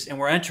is, and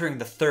we're entering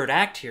the third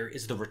act here,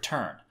 is the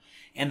return.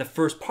 And the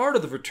first part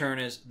of the return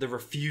is the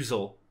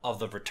refusal of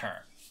the return.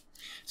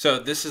 So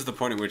this is the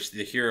point at which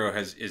the hero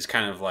is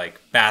kind of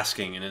like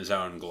basking in his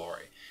own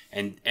glory.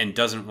 And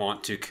doesn't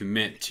want to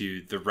commit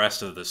to the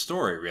rest of the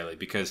story, really,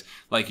 because,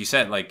 like you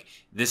said, like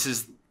this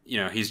is,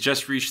 he's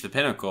just reached the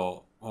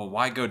pinnacle. Well,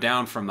 why go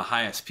down from the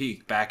highest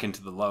peak back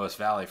into the lowest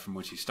valley from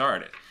which he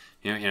started?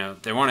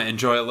 They want to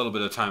enjoy a little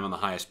bit of time on the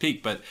highest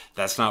peak, but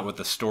that's not what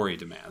the story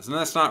demands, and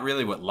that's not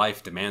really what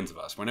life demands of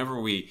us. Whenever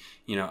we,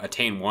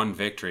 attain one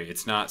victory,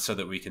 it's not so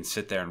that we can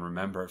sit there and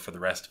remember it for the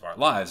rest of our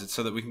lives. It's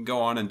so that we can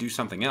go on and do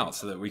something else,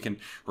 so that we can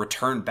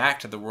return back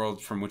to the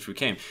world from which we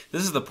came.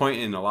 This is the point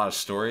in a lot of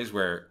stories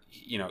where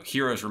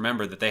heroes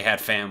remember that they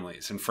had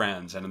families and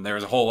friends, and there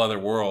was a whole other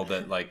world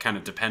that kind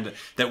of depended.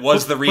 That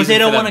was the reason. But they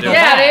don't want to go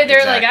back. Yeah, they're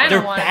exactly. like, I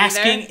don't want to be there.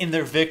 They're basking in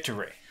their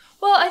victory.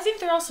 Well, I think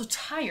they're also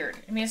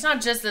tired. I mean, it's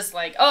not just this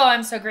oh,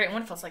 I'm so great and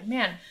wonderful. It's like,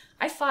 man,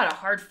 I fought a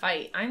hard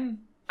fight. I'm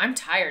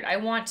tired. I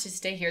want to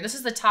stay here. This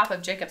is the top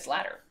of Jacob's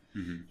ladder.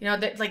 Man,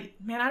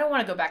 I don't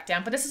want to go back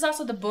down. But this is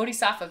also the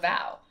Bodhisattva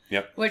vow.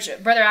 Yep. Which,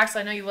 Brother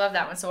Axel, I know you love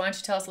that one. So why don't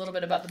you tell us a little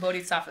bit about the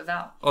Bodhisattva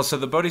vow? Well, so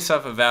the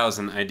Bodhisattva vow is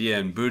an idea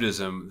in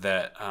Buddhism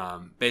that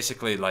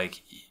basically,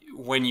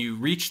 when you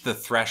reach the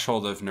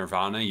threshold of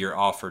nirvana, you're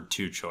offered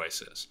 2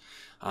 choices.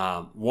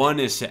 One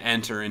is to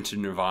enter into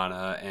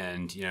nirvana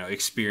and,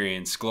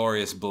 experience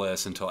glorious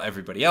bliss until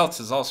everybody else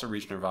has also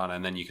reached nirvana,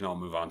 and then you can all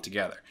move on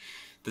together.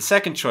 The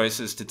second choice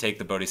is to take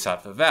the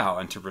bodhisattva vow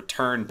and to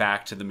return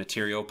back to the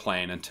material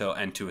plane and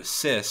to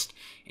assist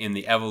in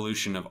the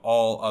evolution of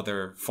all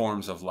other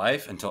forms of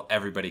life until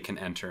everybody can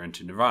enter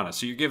into nirvana.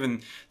 So you're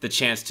given the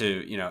chance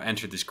to,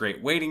 enter this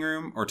great waiting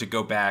room, or to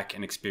go back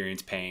and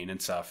experience pain and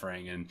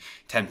suffering and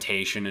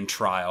temptation and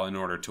trial in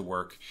order to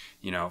work,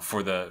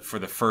 for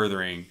the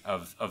furthering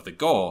of the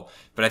goal.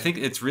 But I think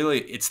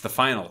it's the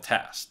final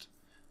test.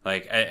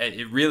 Like,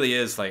 it really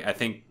is, like, I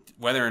think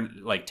whether,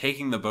 like,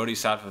 taking the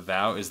bodhisattva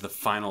vow is the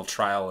final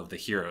trial of the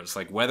heroes.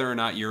 Like, whether or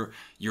not you're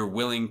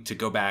willing to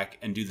go back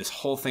and do this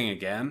whole thing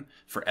again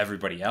for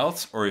everybody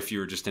else, or if you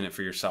were just in it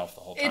for yourself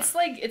the whole time. It's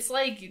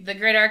like the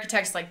great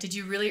architects, like, did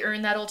you really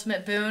earn that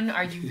ultimate boon?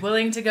 Are you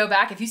willing to go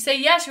back? If you say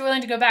yes, you're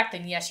willing to go back,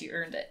 then yes, you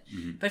earned it.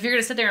 Mm-hmm. But if you're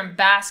going to sit there and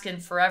bask in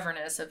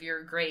foreverness of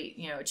your great,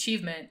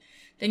 achievement,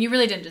 then you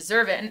really didn't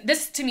deserve it. And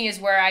this, to me, is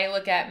where I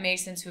look at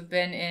Masons who've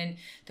been in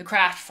the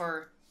craft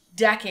for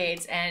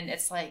decades, and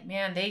it's like,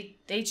 man,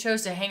 they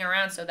chose to hang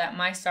around so that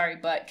my sorry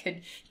butt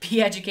could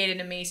be educated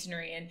in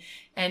Masonry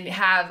and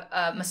have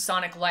a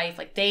Masonic life.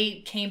 Like,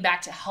 they came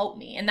back to help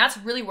me, and that's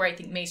really where I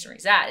think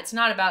Masonry's at. It's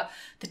not about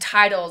the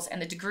titles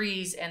and the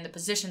degrees and the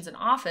positions in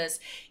office.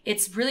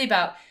 It's really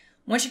about,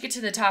 once you get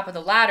to the top of the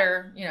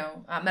ladder,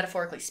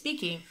 metaphorically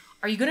speaking,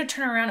 are you going to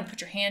turn around and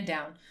put your hand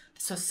down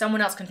so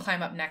someone else can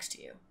climb up next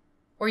to you?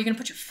 Or are you going to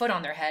put your foot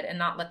on their head and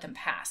not let them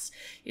pass?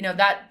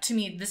 That, to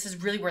me, this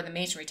is really where the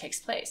Masonry takes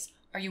place.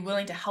 Are you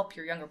willing to help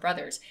your younger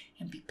brothers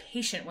and be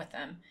patient with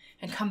them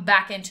and come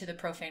back into the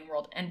profane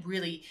world and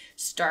really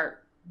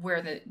start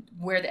where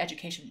the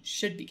education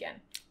should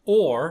begin?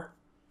 Or,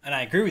 and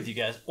I agree with you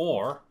guys,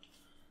 or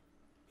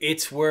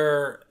it's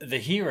where the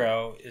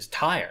hero is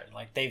tired.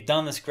 Like, they've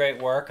done this great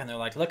work and they're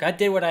like, look, I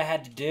did what I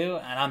had to do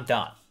and I'm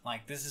done.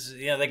 Like, this is,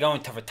 they go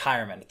into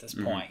retirement at this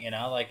point,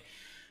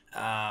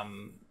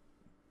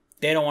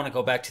 they don't want to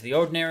go back to the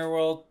ordinary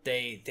world.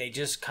 They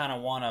just kind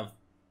of want to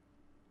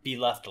be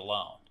left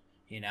alone,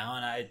 And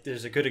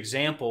there's a good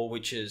example,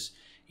 which is,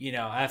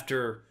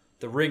 after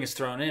the ring is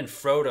thrown in,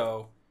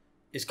 Frodo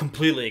is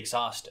completely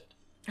exhausted,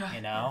 but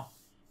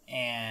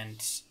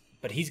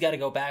he's got to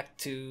go back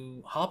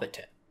to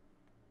Hobbiton,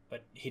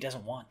 but he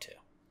doesn't want to,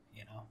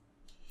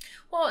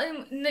 Well,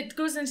 and it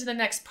goes into the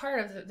next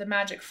part of the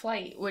magic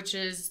flight, which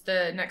is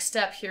the next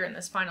step here in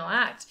this final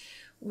act,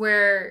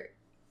 where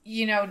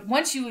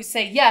once you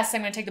say, yes, I'm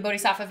going to take the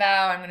bodhisattva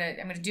vow, I'm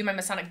going to do my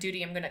Masonic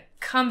duty, I'm going to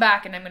come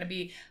back and I'm going to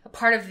be a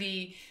part of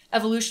the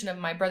evolution of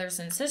my brothers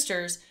and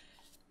sisters,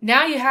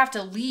 now you have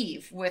to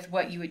leave with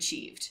what you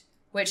achieved,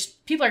 which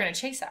people are going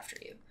to chase after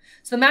you.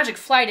 So the magic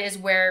flight is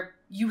where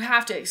you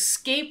have to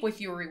escape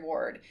with your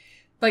reward,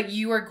 but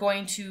you are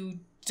going to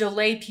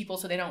delay people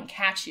so they don't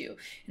catch you.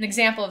 An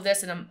example of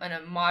this in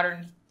a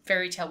modern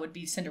fairy tale would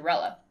be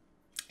Cinderella.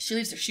 She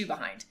leaves her shoe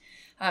behind.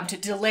 To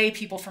delay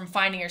people from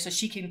finding her so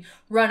she can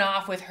run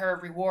off with her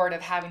reward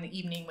of having the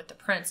evening with the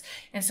prince.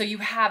 And so you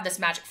have this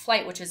magic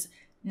flight, which is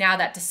now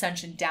that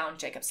descension down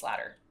Jacob's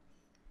ladder.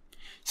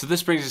 So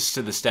this brings us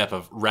to the step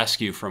of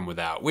rescue from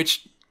without,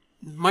 which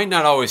might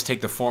not always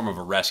take the form of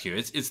a rescue.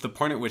 It's the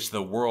point at which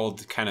the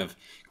world kind of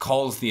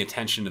calls the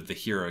attention of the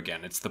hero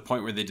again. It's the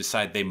point where they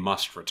decide they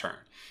must return.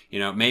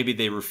 Maybe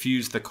they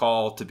refuse the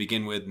call to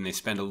begin with and they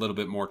spend a little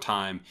bit more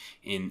time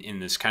in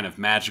this kind of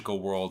magical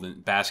world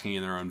and basking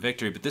in their own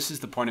victory. But this is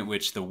the point at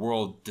which the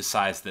world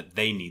decides that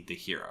they need the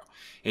hero.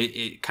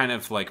 It kind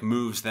of like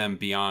moves them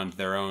beyond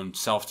their own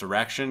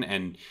self-direction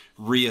and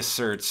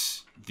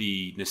reasserts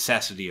the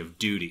necessity of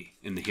duty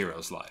in the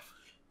hero's life.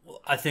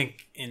 Well, I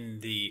think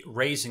in the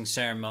raising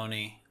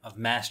ceremony of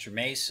Master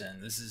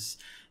Mason, this is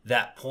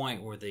that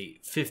point where the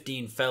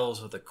 15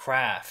 fellows of the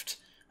craft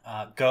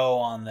go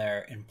on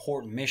their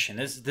important mission.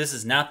 This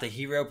is not the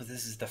hero, but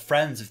this is the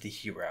friends of the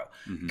hero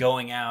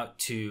going out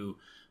to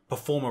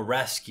perform a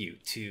rescue,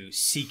 to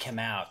seek him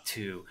out,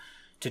 to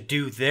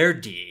do their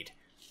deed,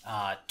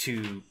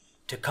 to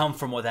come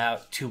from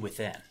without to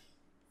within.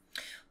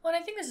 Well,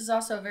 and I think this is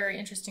also a very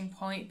interesting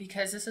point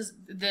because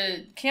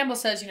Campbell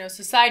says,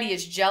 society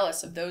is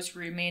jealous of those who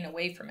remain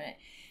away from it.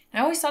 And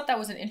I always thought that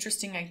was an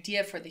interesting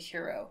idea for the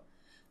hero.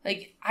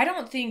 Like, I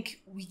don't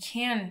think we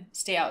can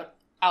stay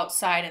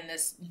outside in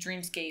this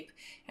dreamscape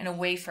and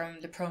away from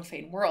the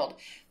profane world.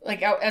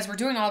 Like, as we're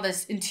doing all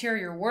this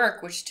interior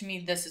work, which to me,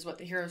 this is what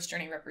the hero's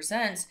journey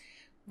represents,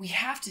 we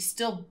have to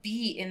still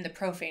be in the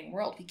profane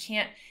world. We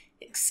can't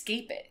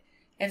escape it.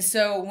 And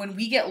so when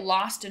we get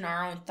lost in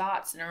our own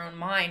thoughts, in our own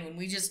mind, when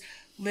we just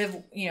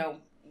live,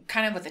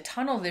 kind of with a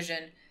tunnel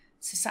vision,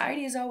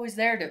 society is always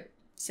there to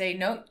say,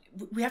 no,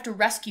 we have to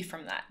rescue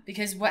from that.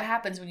 Because what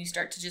happens when you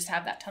start to just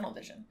have that tunnel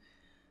vision?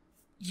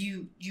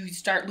 You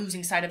start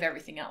losing sight of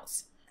everything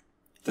else.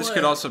 This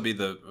could also be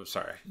the... Oh,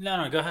 sorry.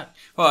 No, go ahead.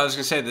 Well, I was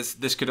going to say,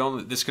 this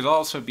could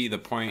also be the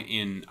point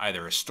in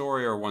either a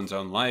story or one's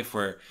own life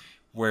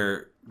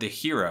where the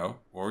hero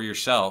or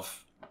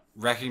yourself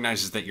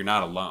recognizes that you're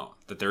not alone,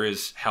 that there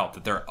is help,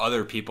 that there are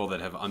other people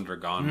that have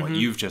undergone what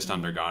you've just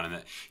undergone, and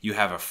that you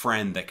have a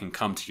friend that can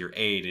come to your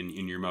aid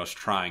in your most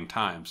trying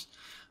times.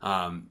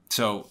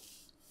 So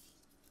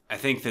I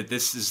think that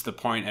this is the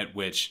point at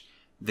which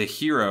the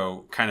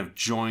hero kind of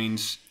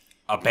joins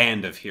a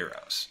band of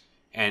heroes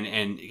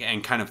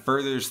and kind of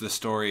furthers the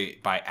story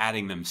by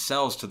adding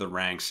themselves to the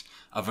ranks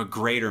of a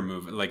greater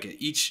movement. Like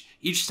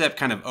each step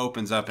kind of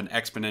opens up an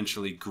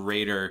exponentially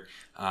greater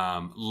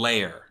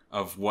layer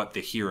of what the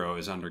hero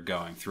is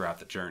undergoing throughout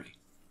the journey.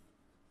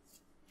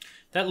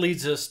 That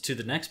leads us to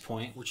the next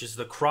point, which is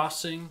the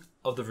crossing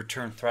of the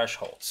return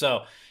threshold.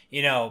 So,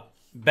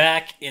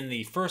 back in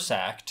the first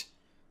act,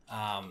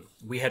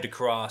 we had to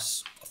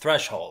cross a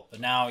threshold, but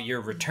now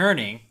you're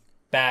returning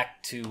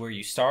back to where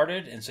you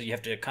started, and so you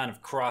have to kind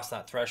of cross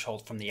that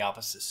threshold from the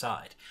opposite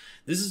side.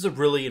 This is a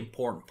really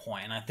important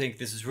point, and I think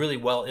this is really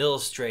well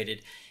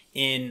illustrated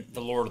in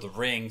The Lord of the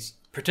Rings.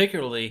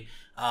 Particularly,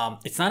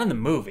 it's not in the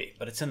movie,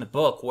 but it's in the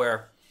book,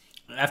 where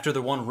after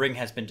the one ring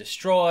has been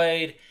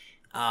destroyed,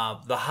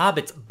 the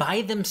hobbits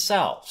by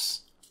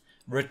themselves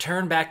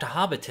return back to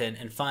Hobbiton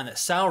and find that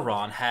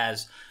Sauron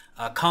has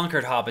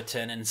conquered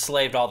Hobbiton and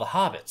enslaved all the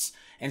hobbits.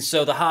 And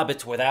so the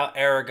hobbits, without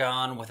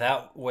Aragorn,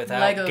 without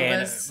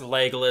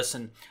Legolas,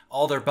 and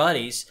all their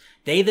buddies,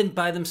 they then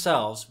by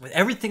themselves, with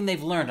everything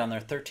they've learned on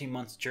their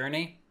 13-month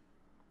journey,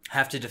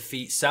 have to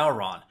defeat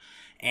Sauron.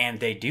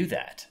 And they do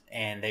that,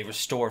 and they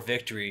restore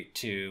victory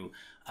to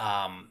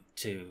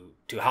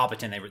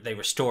Hobbiton. They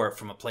restore it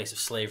from a place of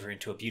slavery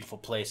into a beautiful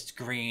place. It's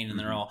green, and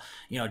they're all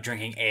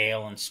drinking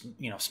ale and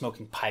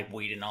smoking pipe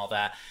weed and all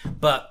that.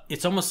 But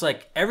it's almost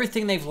like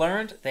everything they've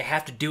learned, they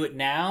have to do it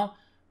now.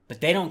 But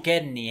they don't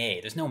get any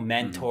aid. There's no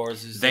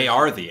mentors. They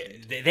are the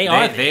aid. They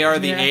are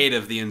the aid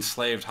of the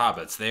enslaved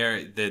hobbits. They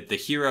are the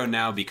hero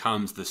now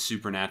becomes the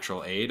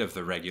supernatural aid of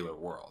the regular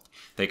world.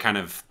 They kind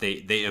of they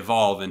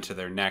evolve into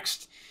their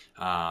next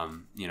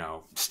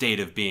state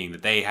of being,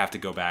 that they have to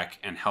go back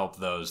and help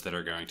those that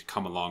are going to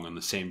come along on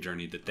the same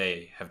journey that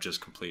they have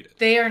just completed.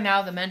 They are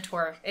now the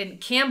mentor.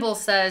 And Campbell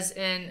says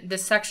in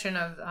this section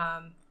of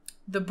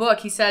the book,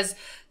 he says,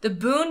 the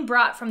boon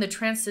brought from the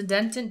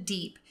transcendent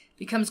deep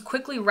becomes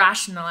quickly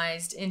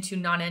rationalized into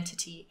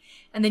nonentity,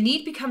 and the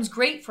need becomes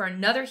great for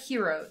another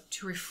hero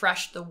to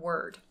refresh the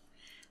word.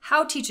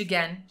 How teach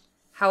again,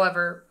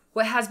 however,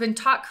 what has been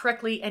taught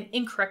correctly and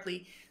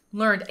incorrectly,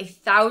 learned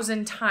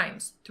 1,000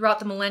 times throughout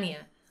the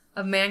millennia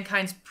of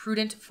mankind's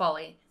prudent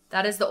folly?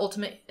 That is the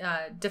ultimate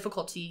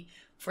difficulty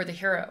for the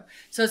hero.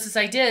 So it's this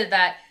idea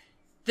that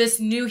this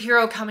new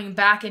hero coming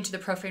back into the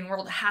profane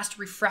world has to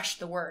refresh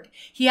the word.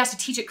 He has to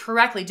teach it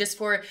correctly just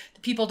for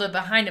the people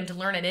behind him to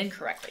learn it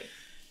incorrectly.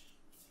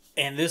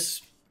 And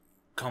this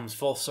comes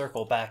full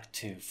circle back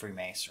to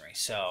Freemasonry.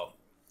 So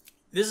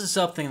this is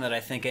something that I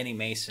think any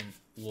Mason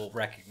will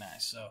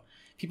recognize. So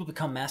people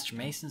become Master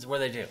Masons. What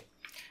do they do?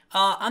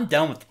 I'm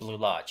done with the Blue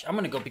Lodge. I'm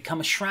going to go become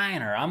a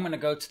Shriner. I'm going to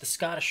go to the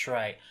Scottish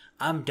Rite.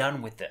 I'm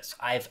done with this.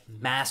 I've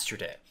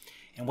mastered it.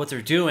 And what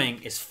they're doing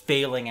is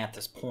failing at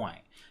this point.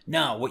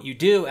 Now, what you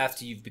do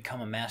after you've become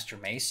a Master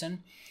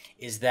Mason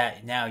is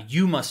that now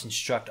you must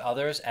instruct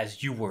others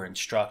as you were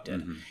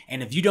instructed. Mm-hmm.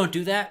 And if you don't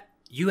do that,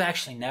 you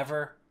actually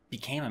never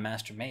became a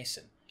Master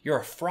Mason. You're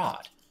a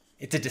fraud.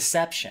 It's a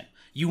deception.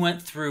 You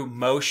went through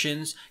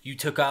motions. You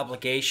took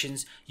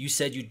obligations. You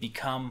said you'd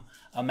become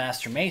a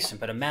Master Mason,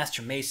 but a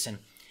Master Mason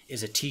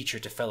is a teacher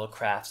to fellow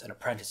crafts and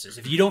apprentices.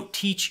 If you don't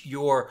teach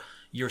your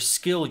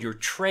skill, your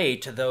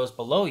trade to those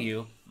below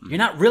you, you're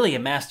not really a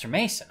Master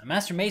Mason. A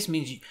Master Mason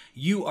means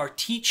you are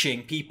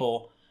teaching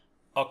people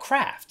a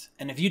craft.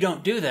 And if you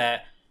don't do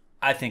that,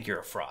 I think you're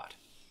a fraud.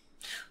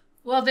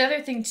 Well, the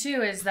other thing,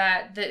 too, is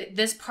that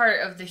this part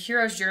of the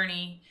hero's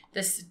journey,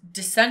 this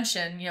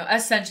dissension,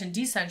 ascension,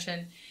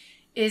 descension,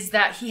 is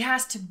that he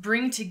has to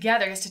bring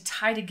together, he has to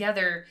tie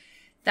together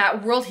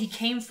that world he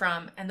came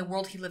from and the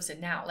world he lives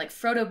in now. Like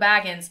Frodo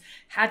Baggins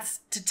had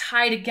to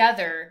tie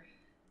together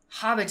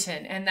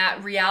Hobbiton and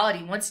that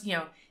reality. Once,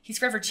 he's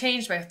forever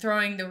changed by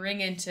throwing the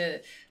ring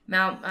into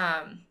Mount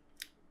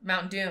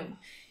Doom.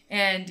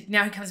 And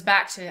now he comes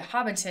back to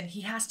Hobbiton.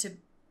 He has to,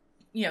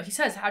 he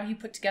says, how do you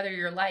put together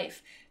your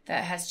life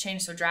that has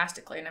changed so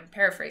drastically? And I'm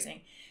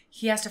paraphrasing.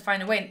 He has to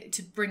find a way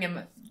to bring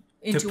him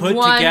into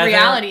one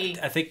reality.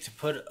 I think to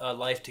put a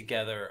life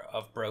together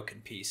of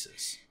broken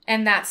pieces.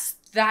 And that's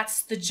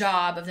the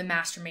job of the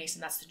Master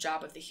Mason. That's the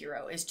job of the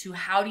hero, is to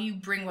how do you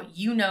bring what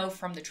you know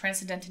from the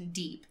transcendent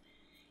deep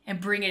and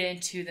bring it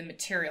into the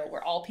material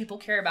where all people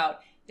care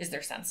about is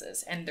their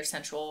senses and their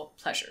sensual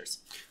pleasures.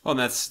 Well, and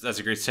that's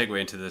a great segue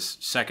into this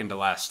second to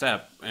last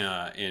step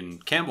in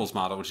Campbell's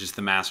model, which is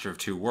the Master of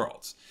Two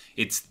Worlds.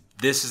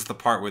 This is the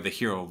part where the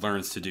hero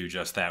learns to do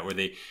just that,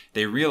 where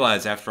they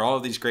realize after all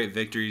of these great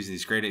victories,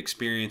 these great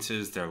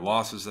experiences, their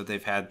losses that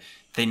they've had,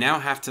 they now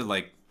have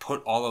to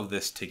put all of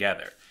this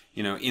together.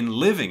 In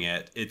living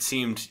it, it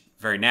seemed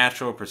very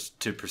natural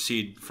to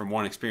proceed from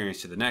one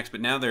experience to the next,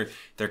 but now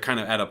they're kind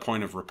of at a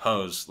point of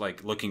repose,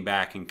 like looking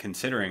back and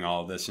considering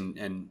all of this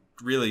and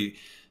really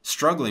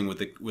struggling with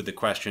the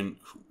question,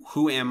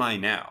 who am I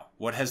now?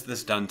 What has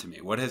this done to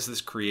me? What has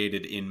this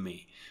created in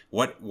me?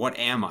 What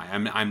am I?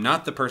 I'm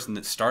not the person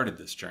that started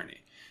this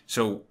journey.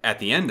 So at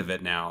the end of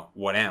it now,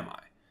 what am I?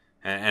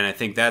 And I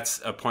think that's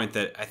a point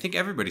that I think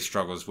everybody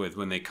struggles with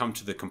when they come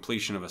to the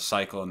completion of a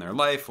cycle in their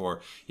life,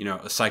 or, you know,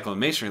 a cycle in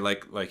Masonry.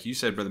 Like you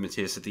said, Brother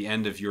Matthias, at the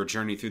end of your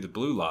journey through the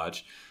Blue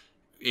Lodge,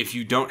 if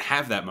you don't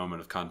have that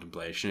moment of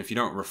contemplation, if you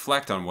don't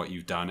reflect on what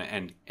you've done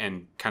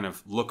and kind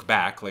of look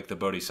back like the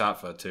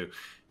Bodhisattva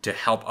to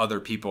help other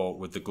people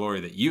with the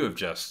glory that you have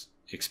just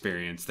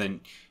experienced,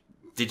 then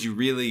did you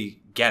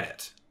really get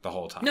it the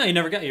whole time? No, you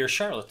never got it. You're a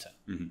charlatan.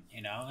 Mm-hmm.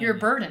 You know, You're a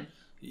burden.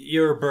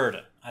 You're a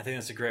burden. I think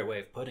that's a great way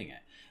of putting it.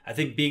 I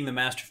think being the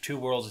master of two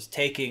worlds is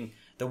taking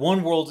the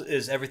one world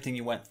is everything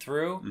you went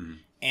through, Mm-hmm.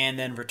 and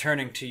then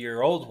returning to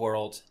your old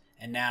world,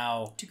 and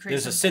now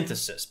there's a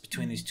synthesis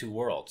between Mm-hmm. these two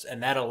worlds,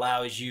 and that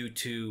allows you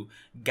to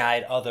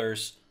guide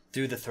others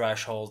through the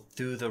threshold,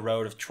 through the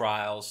road of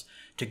trials,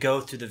 to go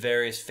through the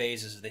various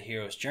phases of the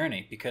hero's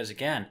journey. Because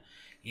again,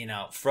 you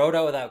know,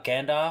 Frodo without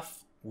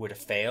Gandalf would have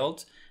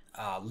failed.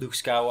 Luke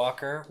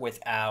Skywalker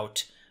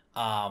without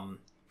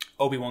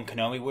Obi-Wan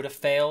Kenobi would have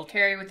failed.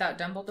 Harry without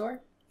Dumbledore.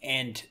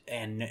 And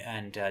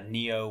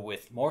Neo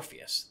with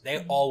Morpheus.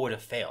 They all would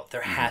have failed.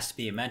 There has to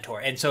be a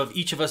mentor. And so if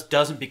each of us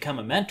doesn't become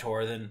a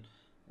mentor, then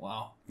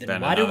why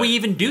did we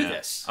even do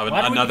this?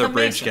 Another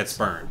bridge gets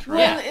burned. Right?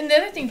 Well, and the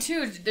other thing,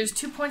 too, there's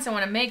 2 points I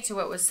want to make to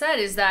what was said,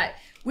 is that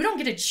we don't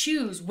get to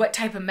choose what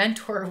type of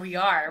mentor we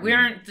are. We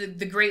aren't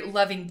the great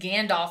loving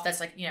Gandalf that's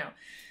like, you know,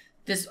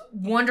 this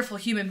wonderful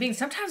human being.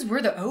 Sometimes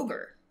we're the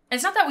ogre. And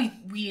it's not that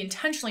we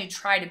intentionally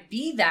try to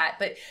be that,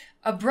 but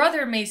a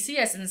brother may see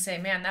us and say,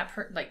 man,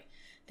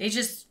 they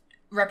just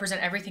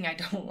represent everything I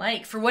don't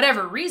like for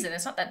whatever reason.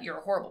 It's not that you're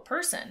a horrible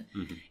person.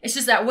 Mm-hmm. It's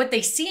just that what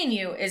they see in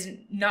you is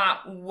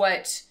not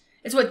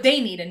it's what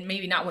they need and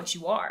maybe not what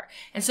you are.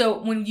 And so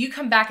when you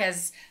come back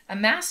as a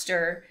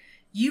master,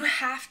 you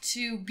have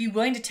to be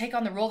willing to take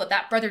on the role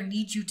that brother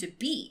needs you to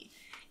be.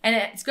 And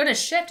it's going to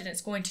shift and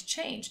it's going to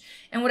change.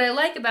 And what I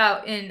like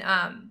about in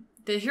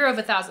The Hero of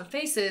a Thousand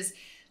Faces,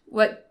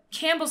 what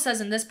Campbell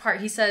says in this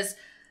part, he says,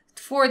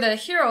 for the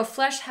hero,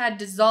 flesh had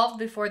dissolved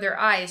before their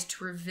eyes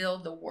to reveal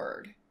the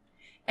word.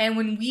 And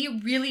when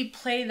we really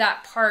play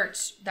that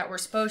part that we're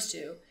supposed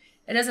to,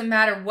 it doesn't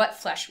matter what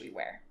flesh we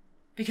wear,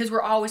 because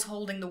we're always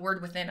holding the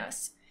word within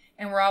us.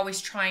 And we're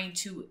always trying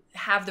to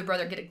have the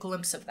brother get a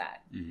glimpse of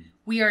that. Mm-hmm.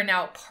 We are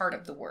now part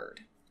of the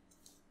word.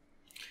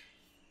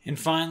 And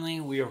finally,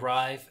 we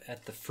arrive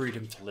at the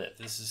freedom to live.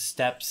 This is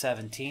step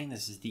 17.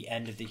 This is the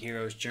end of the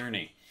hero's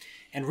journey.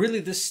 And really,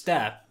 this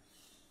step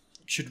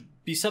should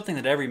be something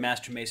that every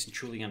Master Mason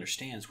truly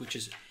understands, which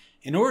is,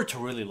 in order to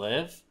really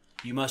live,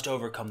 you must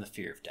overcome the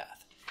fear of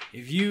death.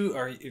 If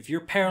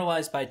you're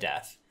paralyzed by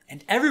death,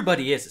 and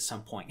everybody is at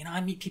some point. You know,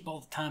 I meet people all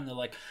the time, they're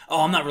like,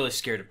 oh, I'm not really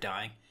scared of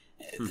dying.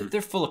 Mm-hmm.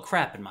 They're full of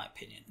crap, in my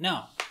opinion.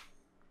 No.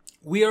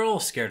 We are all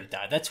scared to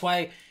die. That's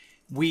why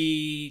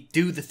we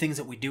do the things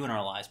that we do in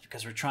our lives,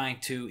 because we're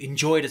trying to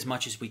enjoy it as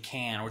much as we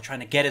can. We're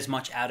trying to get as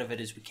much out of it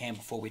as we can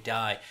before we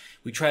die.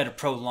 We try to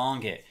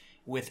prolong it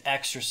with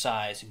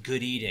exercise,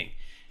 good eating.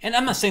 And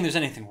I'm not saying there's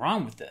anything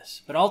wrong with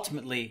this, but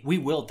ultimately we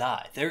will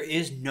die. There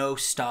is no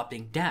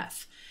stopping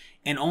death.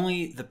 And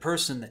only the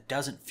person that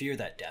doesn't fear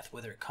that death,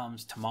 whether it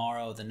comes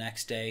tomorrow, the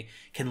next day,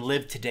 can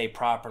live today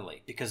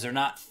properly, because they're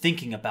not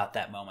thinking about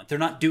that moment. They're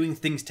not doing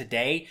things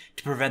today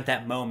to prevent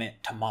that moment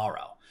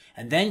tomorrow.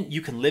 And then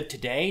you can live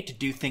today to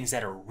do things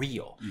that are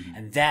real. Mm-hmm.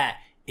 And that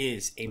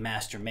is a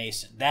Master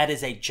Mason. That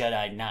is a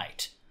Jedi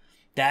Knight.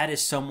 That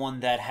is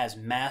someone that has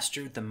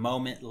mastered the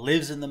moment,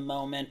 lives in the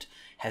moment,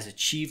 has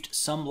achieved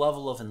some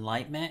level of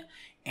enlightenment,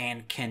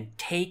 and can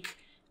take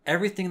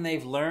everything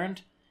they've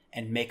learned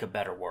and make a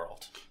better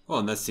world. Well,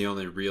 and that's the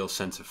only real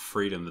sense of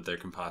freedom that there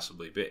can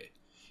possibly be.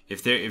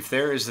 If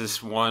there is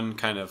this one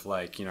kind of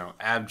like, you know,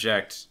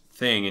 abject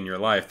thing in your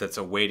life that's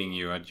awaiting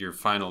you at your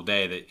final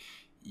day that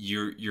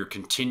you're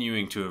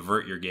continuing to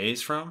avert your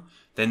gaze from,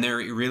 then there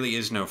really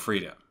is no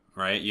freedom,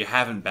 right? You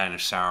haven't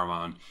banished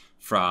Saruman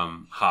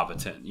from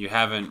Hobbiton. You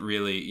haven't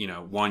really, you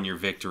know, won your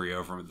victory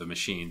over the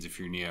machines if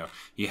you're Neo.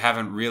 You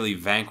haven't really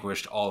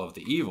vanquished all of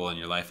the evil in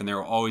your life, and there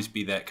will always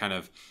be that kind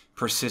of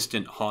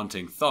persistent,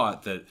 haunting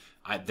thought that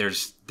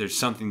there's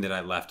something that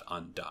I left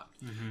undone.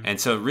 Mm-hmm. And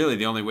so really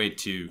the only way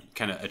to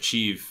kind of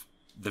achieve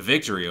the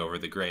victory over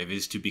the grave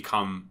is to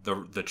become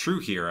the true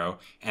hero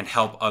and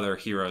help other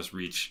heroes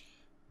reach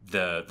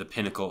the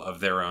pinnacle of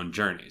their own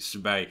journeys. So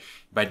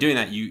by doing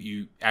that,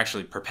 you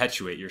actually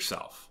perpetuate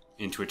yourself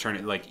into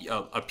eternity. Like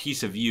a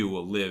piece of you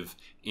will live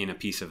in a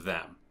piece of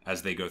them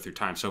as they go through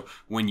time. So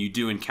when you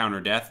do encounter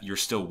death, you're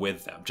still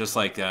with them. Just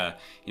like,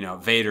 you know,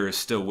 Vader is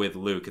still with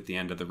Luke at the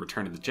end of the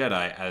Return of the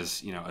Jedi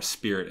as, you know, a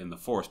spirit in the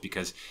Force,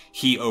 because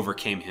he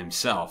overcame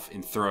himself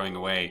in throwing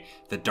away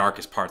the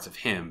darkest parts of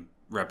him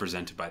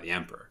represented by the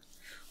Emperor.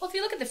 Well, if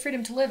you look at the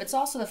freedom to live, it's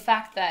also the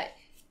fact that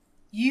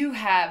you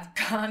have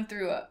gone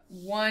through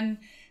one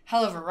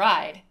hell of a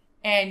ride,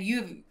 and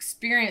you've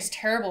experienced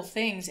terrible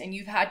things, and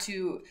you've had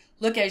to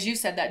look, as you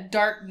said, that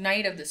dark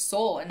night of the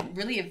soul and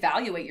really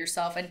evaluate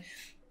yourself. And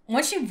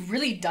once you've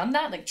really done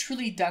that, like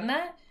truly done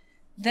that,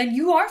 then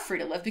you are free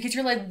to live, because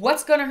you're like,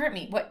 what's going to hurt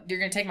me? What, you're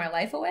going to take my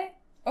life away?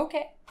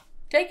 Okay,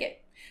 take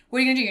it. What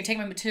are you going to do? You're going to take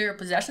my material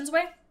possessions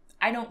away?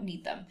 I don't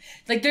need them.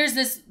 Like there's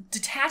this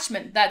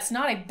detachment that's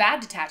not a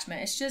bad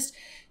detachment. It's just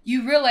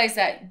you realize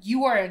that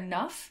you are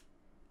enough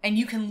and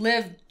you can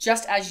live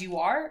just as you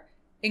are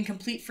in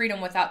complete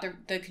freedom without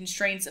the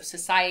constraints of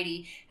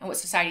society and what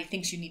society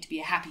thinks you need to be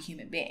a happy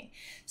human being.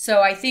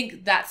 So I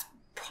think that's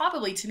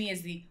probably, to me,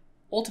 is the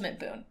ultimate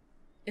boon,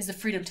 is the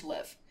freedom to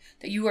live.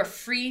 That you are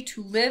free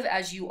to live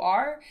as you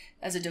are,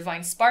 as a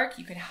divine spark.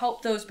 You can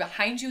help those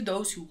behind you,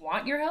 those who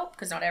want your help,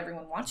 because not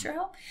everyone wants your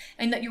help,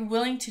 and that you're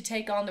willing to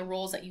take on the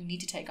roles that you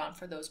need to take on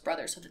for those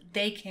brothers so that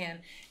they can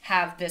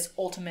have this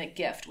ultimate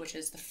gift, which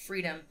is the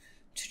freedom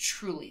to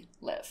truly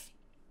live.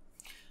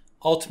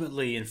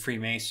 Ultimately, in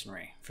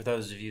Freemasonry, for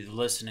those of you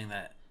listening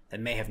that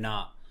may have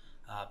not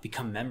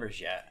become members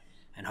yet,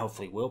 and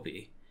hopefully will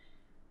be,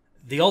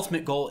 the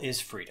ultimate goal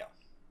is freedom.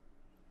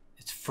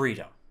 It's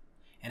freedom.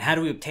 And how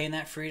do we obtain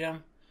that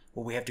freedom?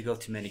 Well, we have to go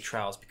through many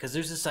trials, because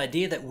there's this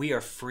idea that we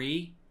are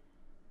free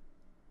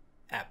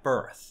at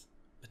birth.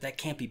 But that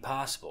can't be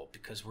possible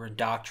because we're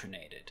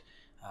indoctrinated.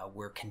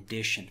 We're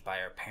conditioned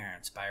by our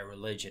parents, by our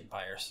religion,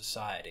 by our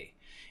society.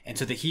 And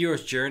so the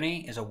hero's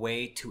journey is a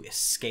way to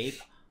escape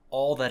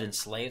all that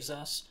enslaves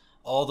us,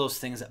 all those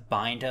things that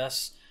bind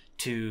us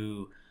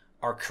to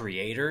our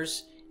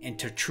creators, and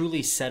to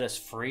truly set us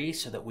free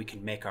so that we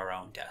can make our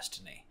own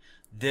destiny.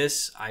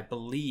 This, I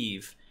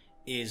believe,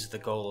 is the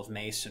goal of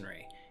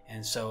Masonry.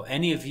 And so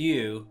any of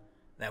you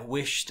that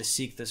wish to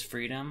seek this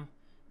freedom,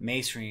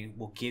 Masonry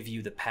will give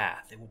you the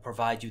path. It will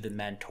provide you the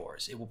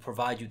mentors. It will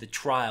provide you the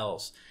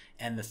trials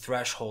and the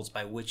thresholds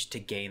by which to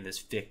gain this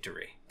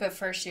victory. But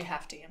first you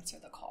have to answer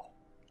the call.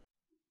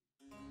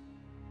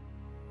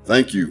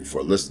 Thank you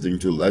for listening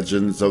to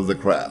Legends of the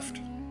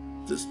Craft.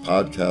 This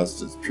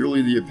podcast is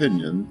purely the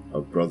opinion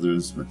of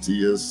brothers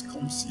Matthias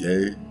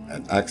Comsier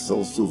and Axel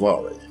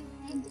Suvari,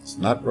 and does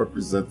not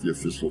represent the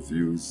official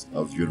views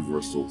of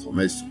Universal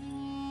Co-Masonry.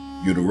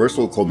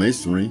 Universal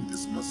Co-Masonry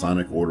is a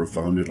Masonic order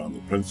founded on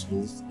the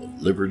principles of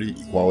liberty,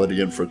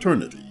 equality, and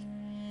fraternity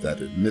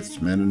that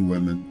admits men and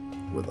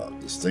women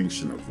without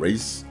distinction of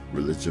race,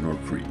 religion, or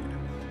creed.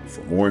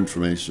 For more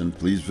information,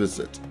 please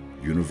visit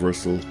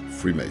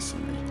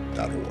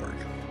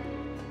universalfreemasonry.org.